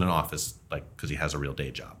also works in an office, like, because he has a real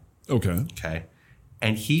day job. Okay. Okay.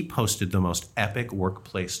 And he posted the most epic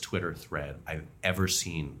workplace Twitter thread I've ever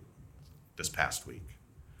seen this past week.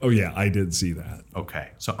 Oh, yeah. I did see that. Okay.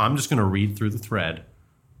 So I'm just going to read through the thread.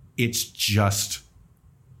 It's just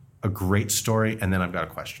a great story. And then I've got a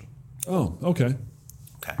question. Oh, okay.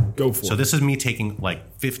 Okay. Go for So it. this is me taking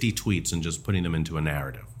like 50 tweets and just putting them into a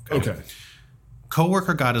narrative. Okay.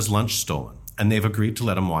 Coworker got his lunch stolen, and they've agreed to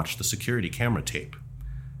let him watch the security camera tape.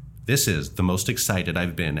 This is the most excited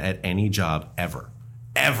I've been at any job ever.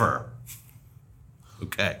 Ever.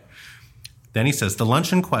 Okay. Then he says, the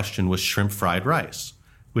lunch in question was shrimp fried rice,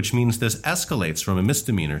 which means this escalates from a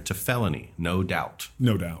misdemeanor to felony, no doubt.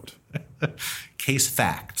 No doubt. Case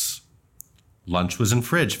facts. Lunch was in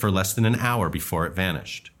fridge for less than an hour before it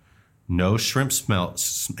vanished. No shrimp smell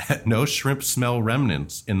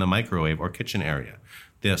remnants in the microwave or kitchen area.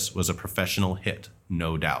 This was a professional hit,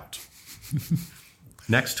 no doubt.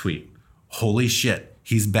 Next tweet. Holy shit,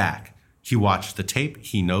 he's back. He watched the tape.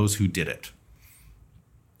 He knows who did it.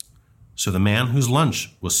 So the man whose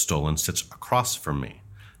lunch was stolen sits across from me.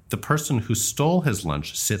 The person who stole his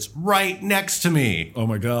lunch sits right next to me. Oh,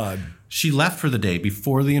 my God. She left for the day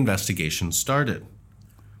before the investigation started.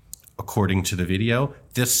 According to the video,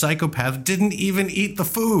 this psychopath didn't even eat the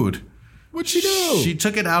food. What'd she do? She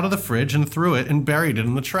took it out of the fridge and threw it and buried it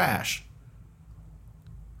in the trash.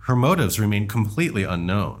 Her motives remain completely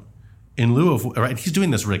unknown. In lieu of, right, he's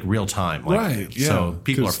doing this like real time. Like, Right, yeah, So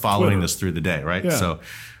people are 'cause following Twitter. this through the day, right? Yeah. So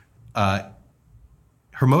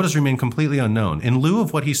her motives remain completely unknown. In lieu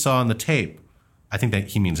of what he saw on the tape, I think that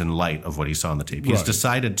he means in light of what he saw on the tape, he's Right.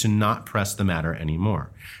 decided to not press the matter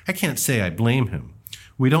anymore. I can't say I blame him.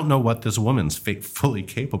 We don't know what this woman's fully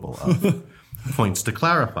capable of. Points to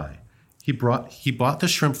clarify. He bought the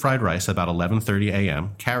shrimp fried rice about 11:30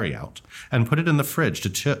 a.m. carry out and put it in the fridge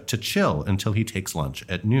to chill until he takes lunch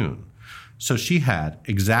at noon. So she had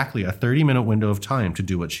exactly a 30-minute window of time to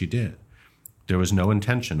do what she did. There was no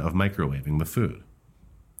intention of microwaving the food.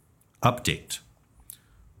 Update.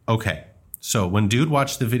 Okay, so when Dude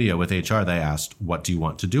watched the video with HR, they asked, what do you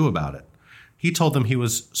want to do about it? He told them he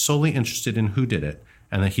was solely interested in who did it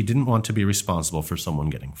and that he didn't want to be responsible for someone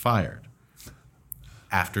getting fired.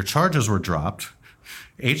 After charges were dropped,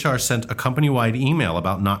 HR sent a company-wide email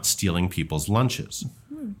about not stealing people's lunches.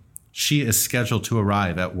 She is scheduled to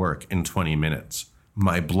arrive at work in 20 minutes.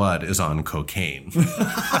 My blood is on cocaine.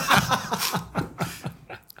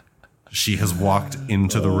 She has walked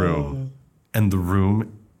into the room, and the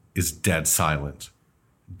room is dead silent.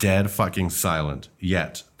 Dead fucking silent.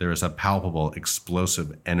 Yet there is a palpable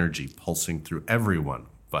explosive energy pulsing through everyone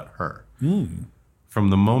but her. From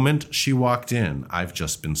the moment she walked in, I've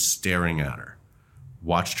just been staring at her.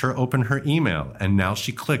 Watched her open her email, and now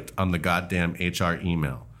she clicked on the goddamn HR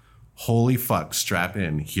email. Holy fuck, strap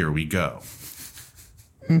in, here we go.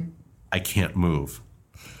 I can't move.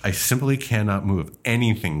 I simply cannot move.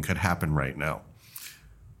 Anything could happen right now.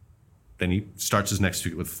 Then he starts his next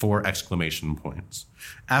tweet with 4 exclamation points.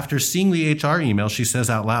 After seeing the HR email, she says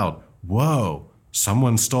out loud, "Whoa,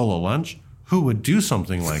 someone stole a lunch? Who would do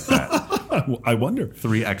something like that?" I wonder.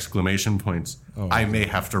 3 exclamation points. I may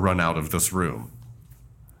have to run out of this room.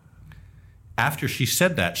 After she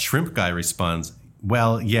said that, Shrimp Guy responds,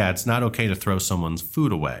 "Well, yeah, it's not okay to throw someone's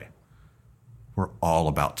food away." We're all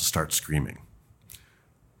about to start screaming.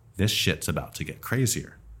 This shit's about to get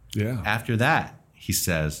crazier. Yeah. After that, he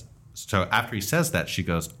says, so after he says that, she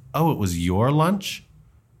goes, "Oh, it was your lunch?"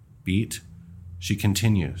 Beat. She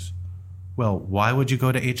continues, "Well, why would you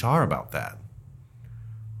go to HR about that?"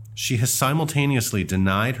 She has simultaneously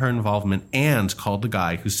denied her involvement and called the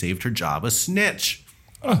guy who saved her job a snitch.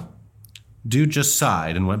 Dude just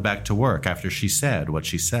sighed and went back to work after she said what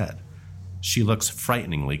she said. She looks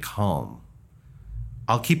frighteningly calm.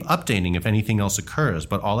 I'll keep updating if anything else occurs,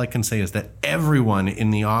 but all I can say is that everyone in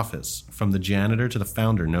the office, from the janitor to the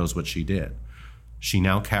founder, knows what she did. She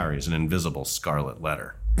now carries an invisible scarlet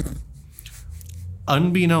letter.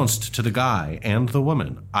 Unbeknownst to the guy and the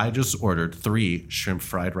woman, I just ordered 3 shrimp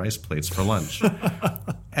fried rice plates for lunch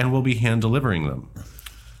and will be hand delivering them.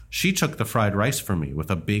 She took the fried rice from me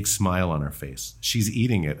with a big smile on her face. She's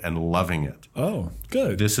eating it and loving it. Oh,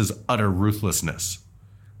 good. This is utter ruthlessness.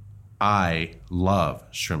 I love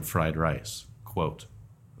shrimp fried rice. Quote,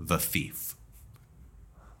 the thief.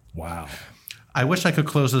 Wow. I wish I could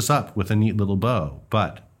close this up with a neat little bow,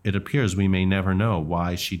 but it appears we may never know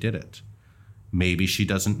why she did it. Maybe she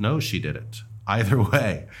doesn't know she did it. Either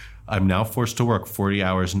way, I'm now forced to work 40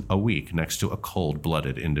 hours a week next to a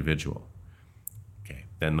cold-blooded individual. Okay,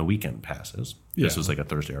 then the weekend passes. This Yeah. was like a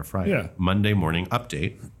Thursday or Friday. Yeah. Monday morning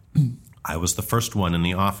update. I was the first one in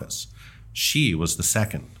the office. She was the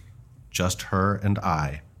second. Just her and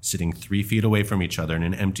I, sitting 3 feet away from each other in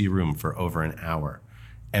an empty room for over an hour.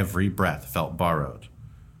 Every breath felt borrowed.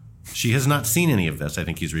 She has not seen any of this. I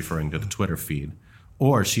think he's referring to the Twitter feed.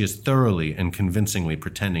 Or she is thoroughly and convincingly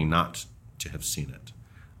pretending not to have seen it.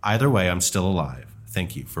 Either way, I'm still alive.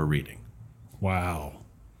 Thank you for reading. Wow.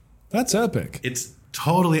 That's epic. It's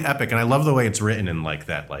totally epic. And I love the way it's written in like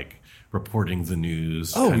that, like reporting the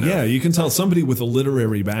news. Oh, kind yeah. of You can tell somebody with a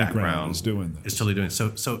literary background is doing this. Is totally doing it.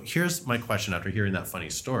 So here's my question after hearing that funny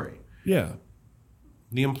story. Yeah.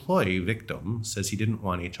 The employee victim says he didn't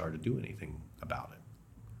want HR to do anything about it.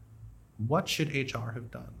 What should HR have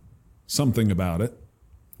done? Something about it.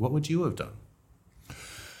 What would you have done?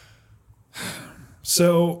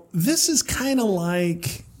 So this is kind of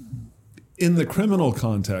like in the criminal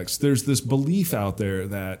context, there's this belief out there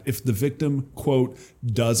that if the victim, quote,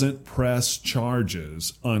 doesn't press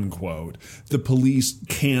charges, unquote, the police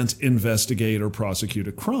can't investigate or prosecute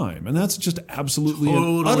a crime. And that's just absolutely and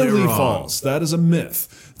Totally utterly wrong. false. That is a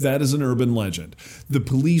myth. That is an urban legend. The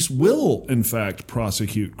police will, in fact,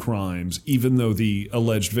 prosecute crimes, even though the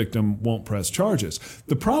alleged victim won't press charges.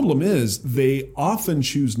 The problem is they often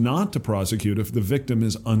choose not to prosecute if the victim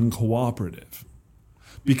is uncooperative.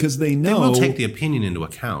 Because they know... They will take the opinion into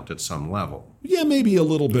account at some level. Yeah, maybe a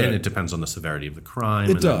little bit. And it depends on the severity of the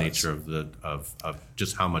crime It and does. the nature of the of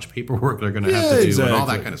just how much paperwork they're going to have to do and all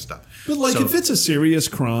that kind of stuff. But like So- if it's a serious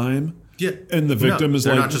crime Yeah. and the victim No, is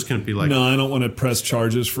they're like... not just going to be like... no, I don't want to press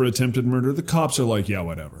charges for attempted murder. The cops are like, yeah,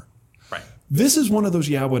 whatever. Right. This is one of those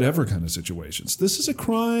yeah, whatever kind of situations. This is a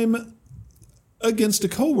crime against a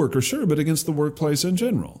coworker, sure, but against the workplace in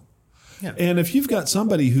general. Yeah. And if you've got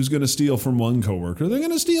somebody who's going to steal from one coworker, they're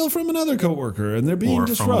going to steal from another coworker, and they're being Or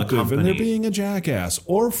from the disruptive, and they're company. being a jackass,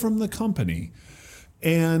 or from the company.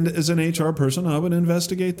 And as an HR person, I would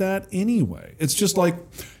investigate that anyway. It's just like,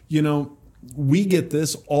 you know, we get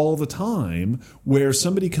this all the time where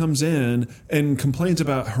somebody comes in and complains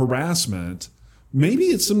about harassment. Maybe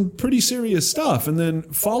it's some pretty serious stuff, and then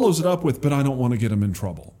follows it up with, but I don't want to get them in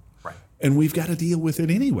trouble. Right. And we've got to deal with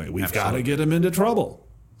it anyway. We've got to Absolutely. get them into trouble.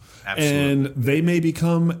 Absolutely. And they may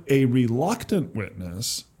become a reluctant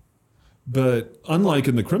witness, but unlike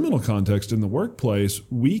in the criminal context in the workplace,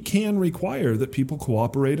 we can require that people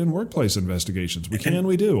cooperate in workplace investigations.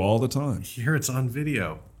 We do all the time. Here it's on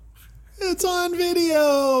video. It's on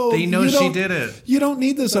video. They know You she don't- did it. You don't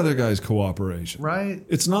need this other guy's cooperation. Right.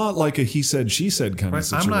 It's not like a he said, she said kind of Right.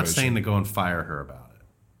 situation. I'm not saying to go and fire her about it.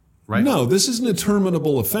 right? No, this isn't a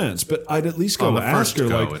terminable offense, but I'd at least go On the ask first her,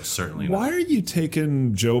 go, like, it's certainly why not. are you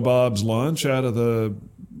taking Joe Bob's lunch out of the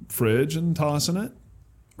fridge and tossing it?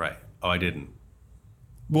 Right. Oh, I didn't.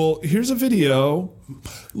 Well, here's a video.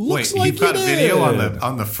 Looks Wait, like you've got you video did.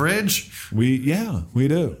 on the fridge? We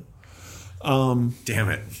do. Damn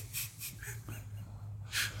it.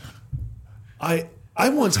 I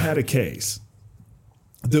once had a case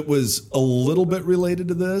that was a little bit related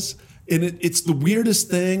to this, and it's the weirdest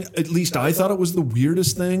thing. At least I thought it was the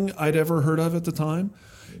weirdest thing I'd ever heard of at the time.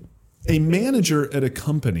 A manager at a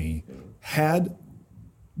company had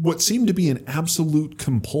what seemed to be an absolute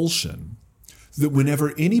compulsion that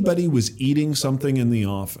whenever anybody was eating something in the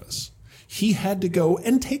office, he had to go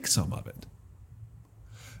and take some of it.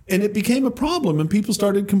 And it became a problem, and people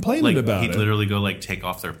started complaining about he'd it. literally go take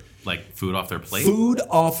off their food off their plate. Food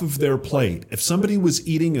off of their plate. If somebody was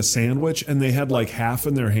eating a sandwich and they had half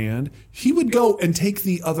in their hand, he would go and take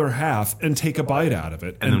the other half and take a bite out of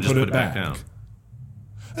it and then just put it back down.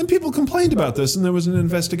 And people complained about this, and there was an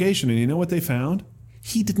investigation. And you know what they found?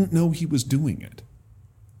 He didn't know he was doing it.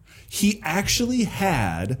 He actually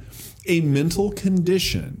had a mental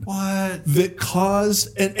condition that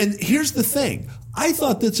caused. And here's the thing. I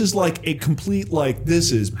thought this is a complete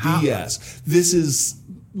this is BS. This is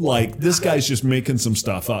this guy's just making some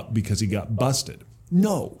stuff up because he got busted.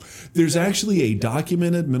 No, there's actually a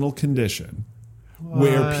documented mental condition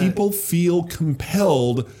where people feel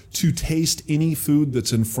compelled to taste any food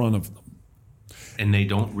that's in front of them. And they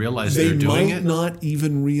don't realize They they're doing might it? not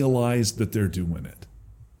even realize that they're doing it.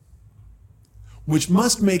 Which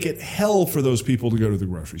must make it hell for those people to go to the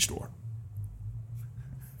grocery store.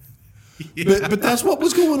 Yeah. But that's what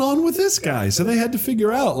was going on with this guy. So they had to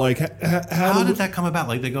figure out How did that come about?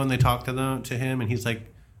 They go and they talk to him, and he's like,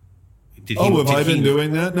 "Did he?" Oh, have did I been he-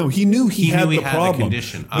 doing that? No, he knew he had knew he the had the problem,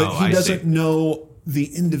 condition. but Oh, he I doesn't see. know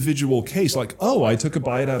the individual case. I took a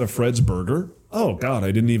bite out of Fred's burger. Oh God,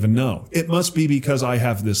 I didn't even know. It must be because I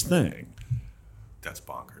have this thing. That's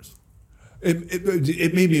bonkers.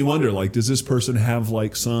 It made me wonder, does this person have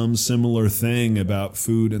some similar thing about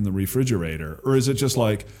food in the refrigerator? Or is it just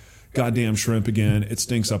goddamn shrimp again, it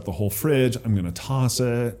stinks up the whole fridge, I'm going to toss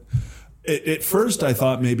it. At first I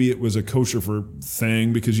thought maybe it was a kosher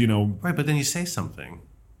thing because, Right, but then you say something.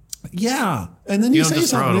 yeah. And then you don't say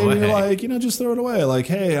just throw something it and you're away. just throw it away.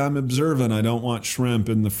 Hey, I'm observant, I don't want shrimp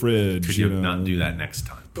in the fridge. Could you not do that next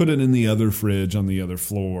time? Put it in the other fridge on the other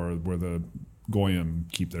floor where the Goyim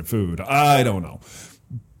keep their food. I don't know.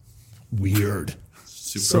 Weird.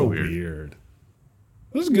 Super So weird. weird.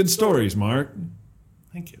 Those are good stories, Mark.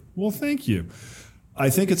 Thank you. Well, thank you. I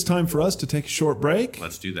think it's time for us to take a short break.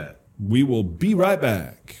 Let's do that. We will be right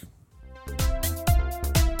back.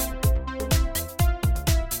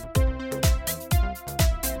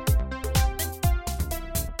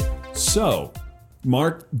 So,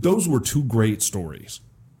 Mark, those were two great stories.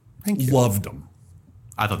 Thank you. Loved them.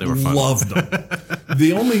 I thought they were fun. Loved them.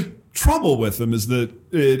 The only trouble with them is that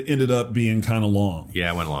it ended up being kind of long.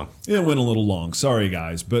 Yeah, it went along. It went a little long. Sorry,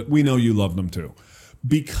 guys, but we know you loved them too.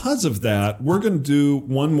 Because of that, we're going to do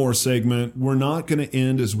one more segment. We're not going to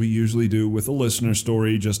end as we usually do with a listener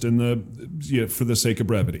story, just for the sake of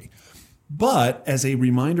brevity. But as a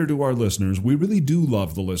reminder to our listeners, we really do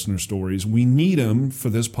love the listener stories. We need them for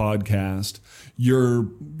this podcast. Your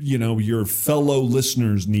fellow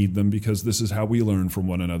listeners need them because this is how we learn from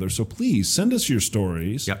one another. So please send us your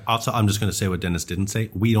stories. Yeah. Also, I'm just going to say what Dennis didn't say.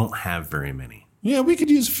 We don't have very many. Yeah, we could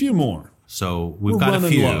use a few more. So we've We're got a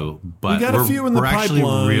running few, low. but We got a few in the we're actually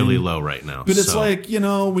pipeline. really low right now. But it's so.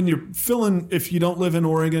 when you're filling, if you don't live in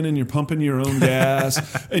Oregon and you're pumping your own gas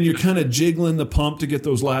and you're kind of jiggling the pump to get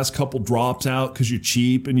those last couple drops out because you're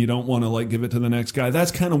cheap and you don't want to give it to the next guy.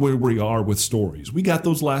 That's kind of where we are with stories. We got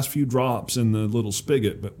those last few drops in the little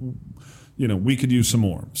spigot, but we could use some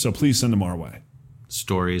more. So please send them our way.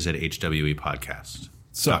 Stories at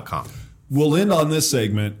hwepodcast.com. We'll end on this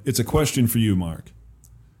segment. It's a question for you, Mark.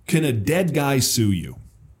 Can a dead guy sue you?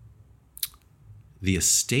 The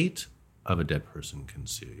estate of a dead person can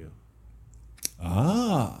sue you.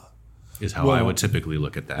 Is how I Well, would typically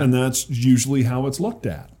look at that. And that's usually how it's looked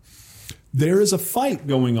at. There is a fight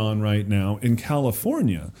going on right now in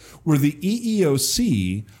California where the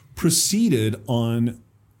EEOC proceeded on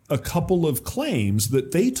a couple of claims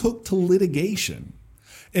that they took to litigation.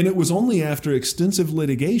 And it was only after extensive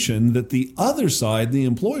litigation that the other side, the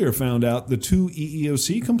employer, found out the two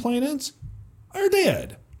EEOC complainants are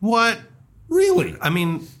dead. What? Really? I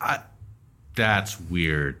mean, that's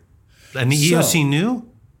weird. And the EEOC knew?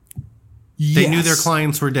 They knew their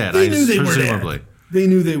clients were dead. They knew they were presumably. dead. They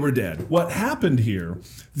knew they were dead. What happened here,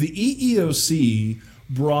 the EEOC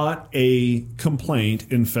brought a complaint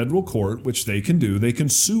in federal court, which they can do. They can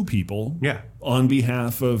sue people on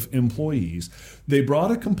behalf of employees. They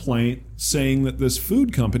brought a complaint saying that this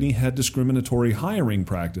food company had discriminatory hiring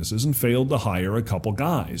practices and failed to hire a couple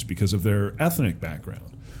guys because of their ethnic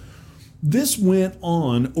background. This went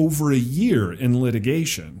on over a year in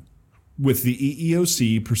litigation with the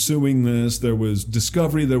EEOC pursuing this. There was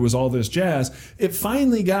discovery, there was all this jazz. It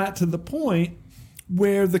finally got to the point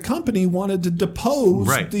where the company wanted to depose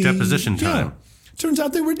deposition time. Turns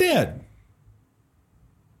out they were dead.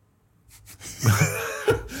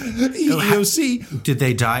 EEOC. Did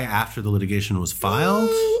they die after the litigation was filed?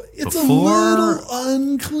 It's before? a little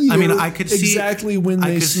unclear. I mean, I could see exactly when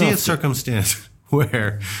they I could see a snuffed it. circumstance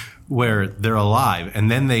where they're alive and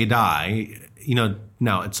then they die. You know,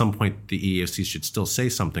 now at some point the EEOC should still say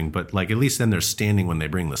something, but like at least then they're standing when they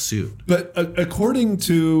bring the suit. But according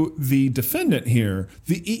to the defendant here,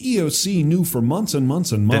 the EEOC knew for months and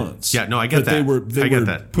months and months. I get that. They were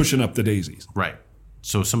that. pushing up the daisies. Right.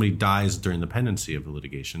 So if somebody dies during the pendency of the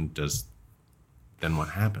litigation, then what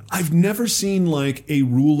happens? I've never seen like a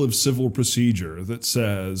rule of civil procedure that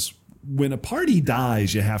says when a party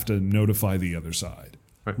dies, you have to notify the other side.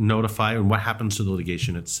 Right. Notify, and what happens to the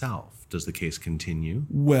litigation itself? Does the case continue?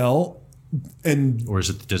 Well, or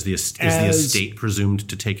is the estate presumed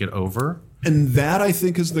to take it over? And that, I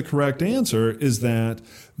think, is the correct answer, is that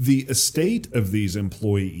the estate of these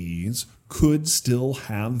employees could still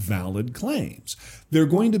have valid claims. They're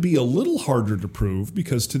going to be a little harder to prove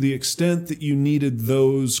because to the extent that you needed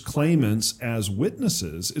those claimants as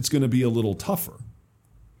witnesses, it's going to be a little tougher.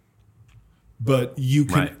 But you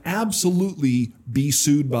can absolutely be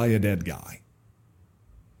sued by a dead guy.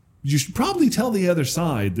 You should probably tell the other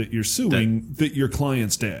side that you're suing that your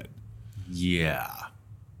client's dead. Yeah.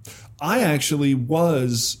 I actually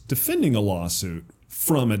was defending a lawsuit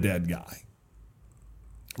from a dead guy.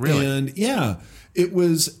 Really? And yeah, it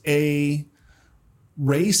was a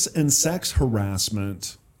race and sex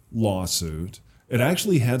harassment lawsuit. It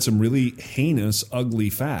actually had some really heinous,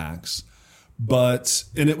 ugly facts.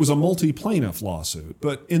 And it was a multi-plaintiff lawsuit.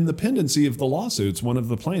 But in the pendency of the lawsuits, one of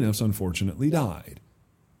the plaintiffs unfortunately died.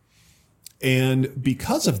 And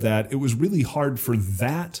because of that, it was really hard for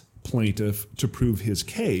that plaintiff to prove his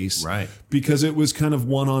case. Right. Because it was kind of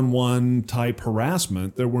one-on-one type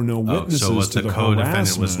harassment. There were no witnesses so to the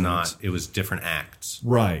co-defendant was not. It was different acts.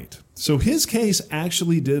 Right. So his case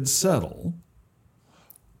actually did settle.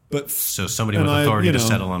 But so somebody with authority to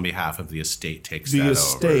settle on behalf of the estate takes that over. The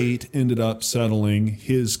estate ended up settling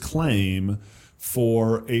his claim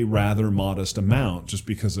for a rather modest amount just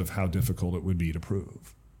because of how difficult it would be to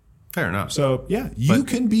prove. Fair enough. So, yeah, you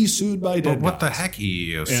can be sued by dead guys. But what the heck,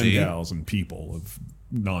 EEOC? And gals and people of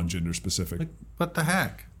non-gender specific. What the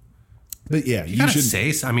heck? But yeah, you should say,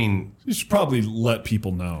 you should probably let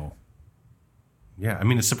people know. Yeah, I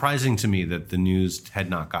mean, it's surprising to me that the news had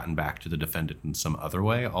not gotten back to the defendant in some other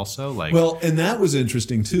way also. Well, and that was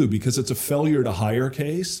interesting too, because it's a failure to hire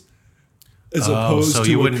case. As opposed so to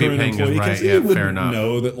you a wouldn't be current paying employee, him right. because Yeah, you wouldn't fair enough.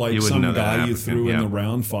 know that like some guy you threw in the yeah.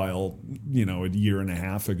 round file, a year and a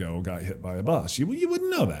half ago got hit by a bus. You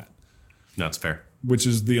wouldn't know that. No, that's fair. Which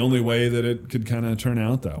is the only way that it could kind of turn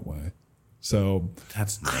out that way. So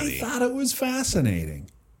that's nutty. I thought it was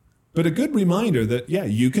fascinating. But a good reminder that, yeah,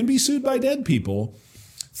 you can be sued by dead people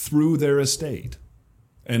through their estate.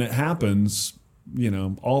 And it happens,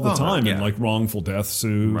 all the time in like wrongful death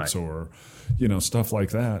suits or stuff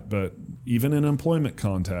like that. But even in employment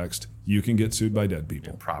context, you can get sued by dead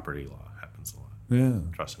people. Property law happens a lot. Yeah.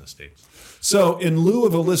 Trust in estates. So in lieu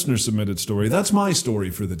of a listener submitted story, that's my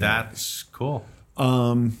story for the day. That's cool.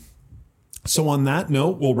 So on that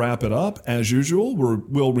note, we'll wrap it up. As usual,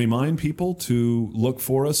 we'll remind people to look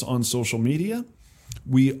for us on social media.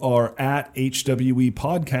 We are at HWE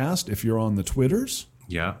Podcast if you're on the Twitters.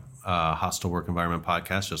 Yeah. Hostile Work Environment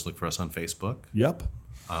Podcast. Just look for us on Facebook. Yep.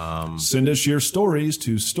 Send us your stories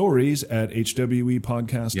to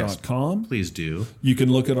stories@hwepodcast.com. Yes, please do. You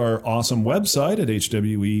can look at our awesome website at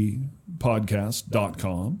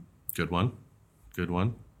hwepodcast.com. Good one.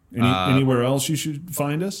 Anywhere else you should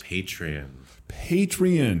find us?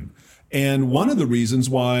 Patreon. And one of the reasons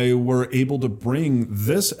why we're able to bring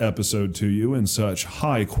this episode to you in such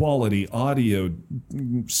high quality audio,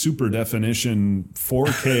 super definition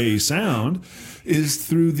 4K sound is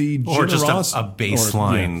through the generosity. Or just a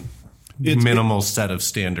baseline minimal set of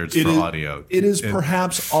standards for audio. It is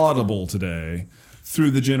perhaps audible today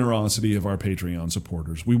through the generosity of our Patreon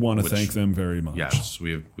supporters. We want to thank them very much. Yes,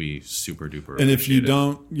 we super duper. And if you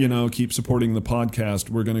don't, keep supporting the podcast,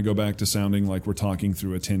 we're going to go back to sounding like we're talking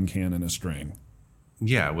through a tin can and a string.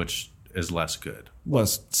 Yeah, which is less good.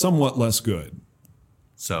 Somewhat less good.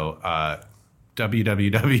 So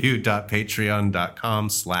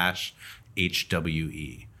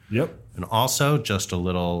www.patreon.com/HWE. Yep. And also, just a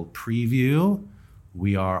little preview,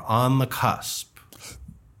 we are on the cusp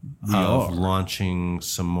of launching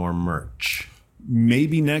some more merch.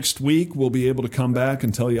 Maybe next week we'll be able to come back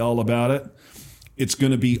and tell you all about it. It's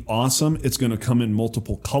going to be awesome. It's going to come in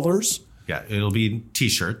multiple colors. Yeah, it'll be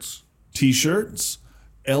t-shirts. T-shirts,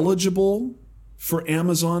 eligible for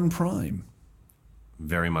Amazon Prime.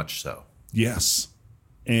 Very much so. Yes.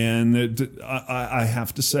 And I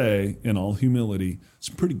have to say, in all humility,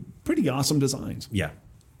 some pretty awesome designs. Yeah.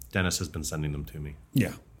 Dennis has been sending them to me.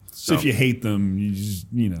 Yeah. So if you hate them, you just,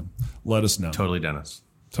 let us know. Totally Dennis.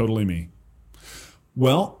 Totally me.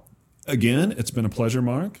 Well, again, it's been a pleasure,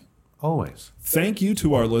 Mark. Always. Thank you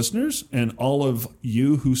to our listeners and all of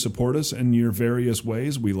you who support us in your various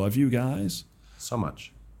ways. We love you guys. So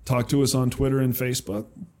much. Talk to us on Twitter and Facebook.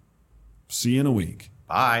 See you in a week.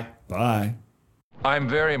 Bye. Bye. I'm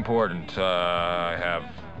very important. I have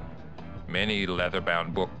many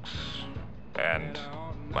leather-bound books, and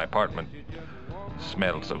my apartment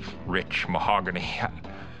smells of rich mahogany.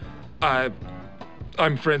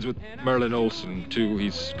 I'm friends with Merlin Olsen, too.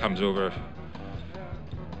 He comes over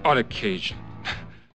on occasion.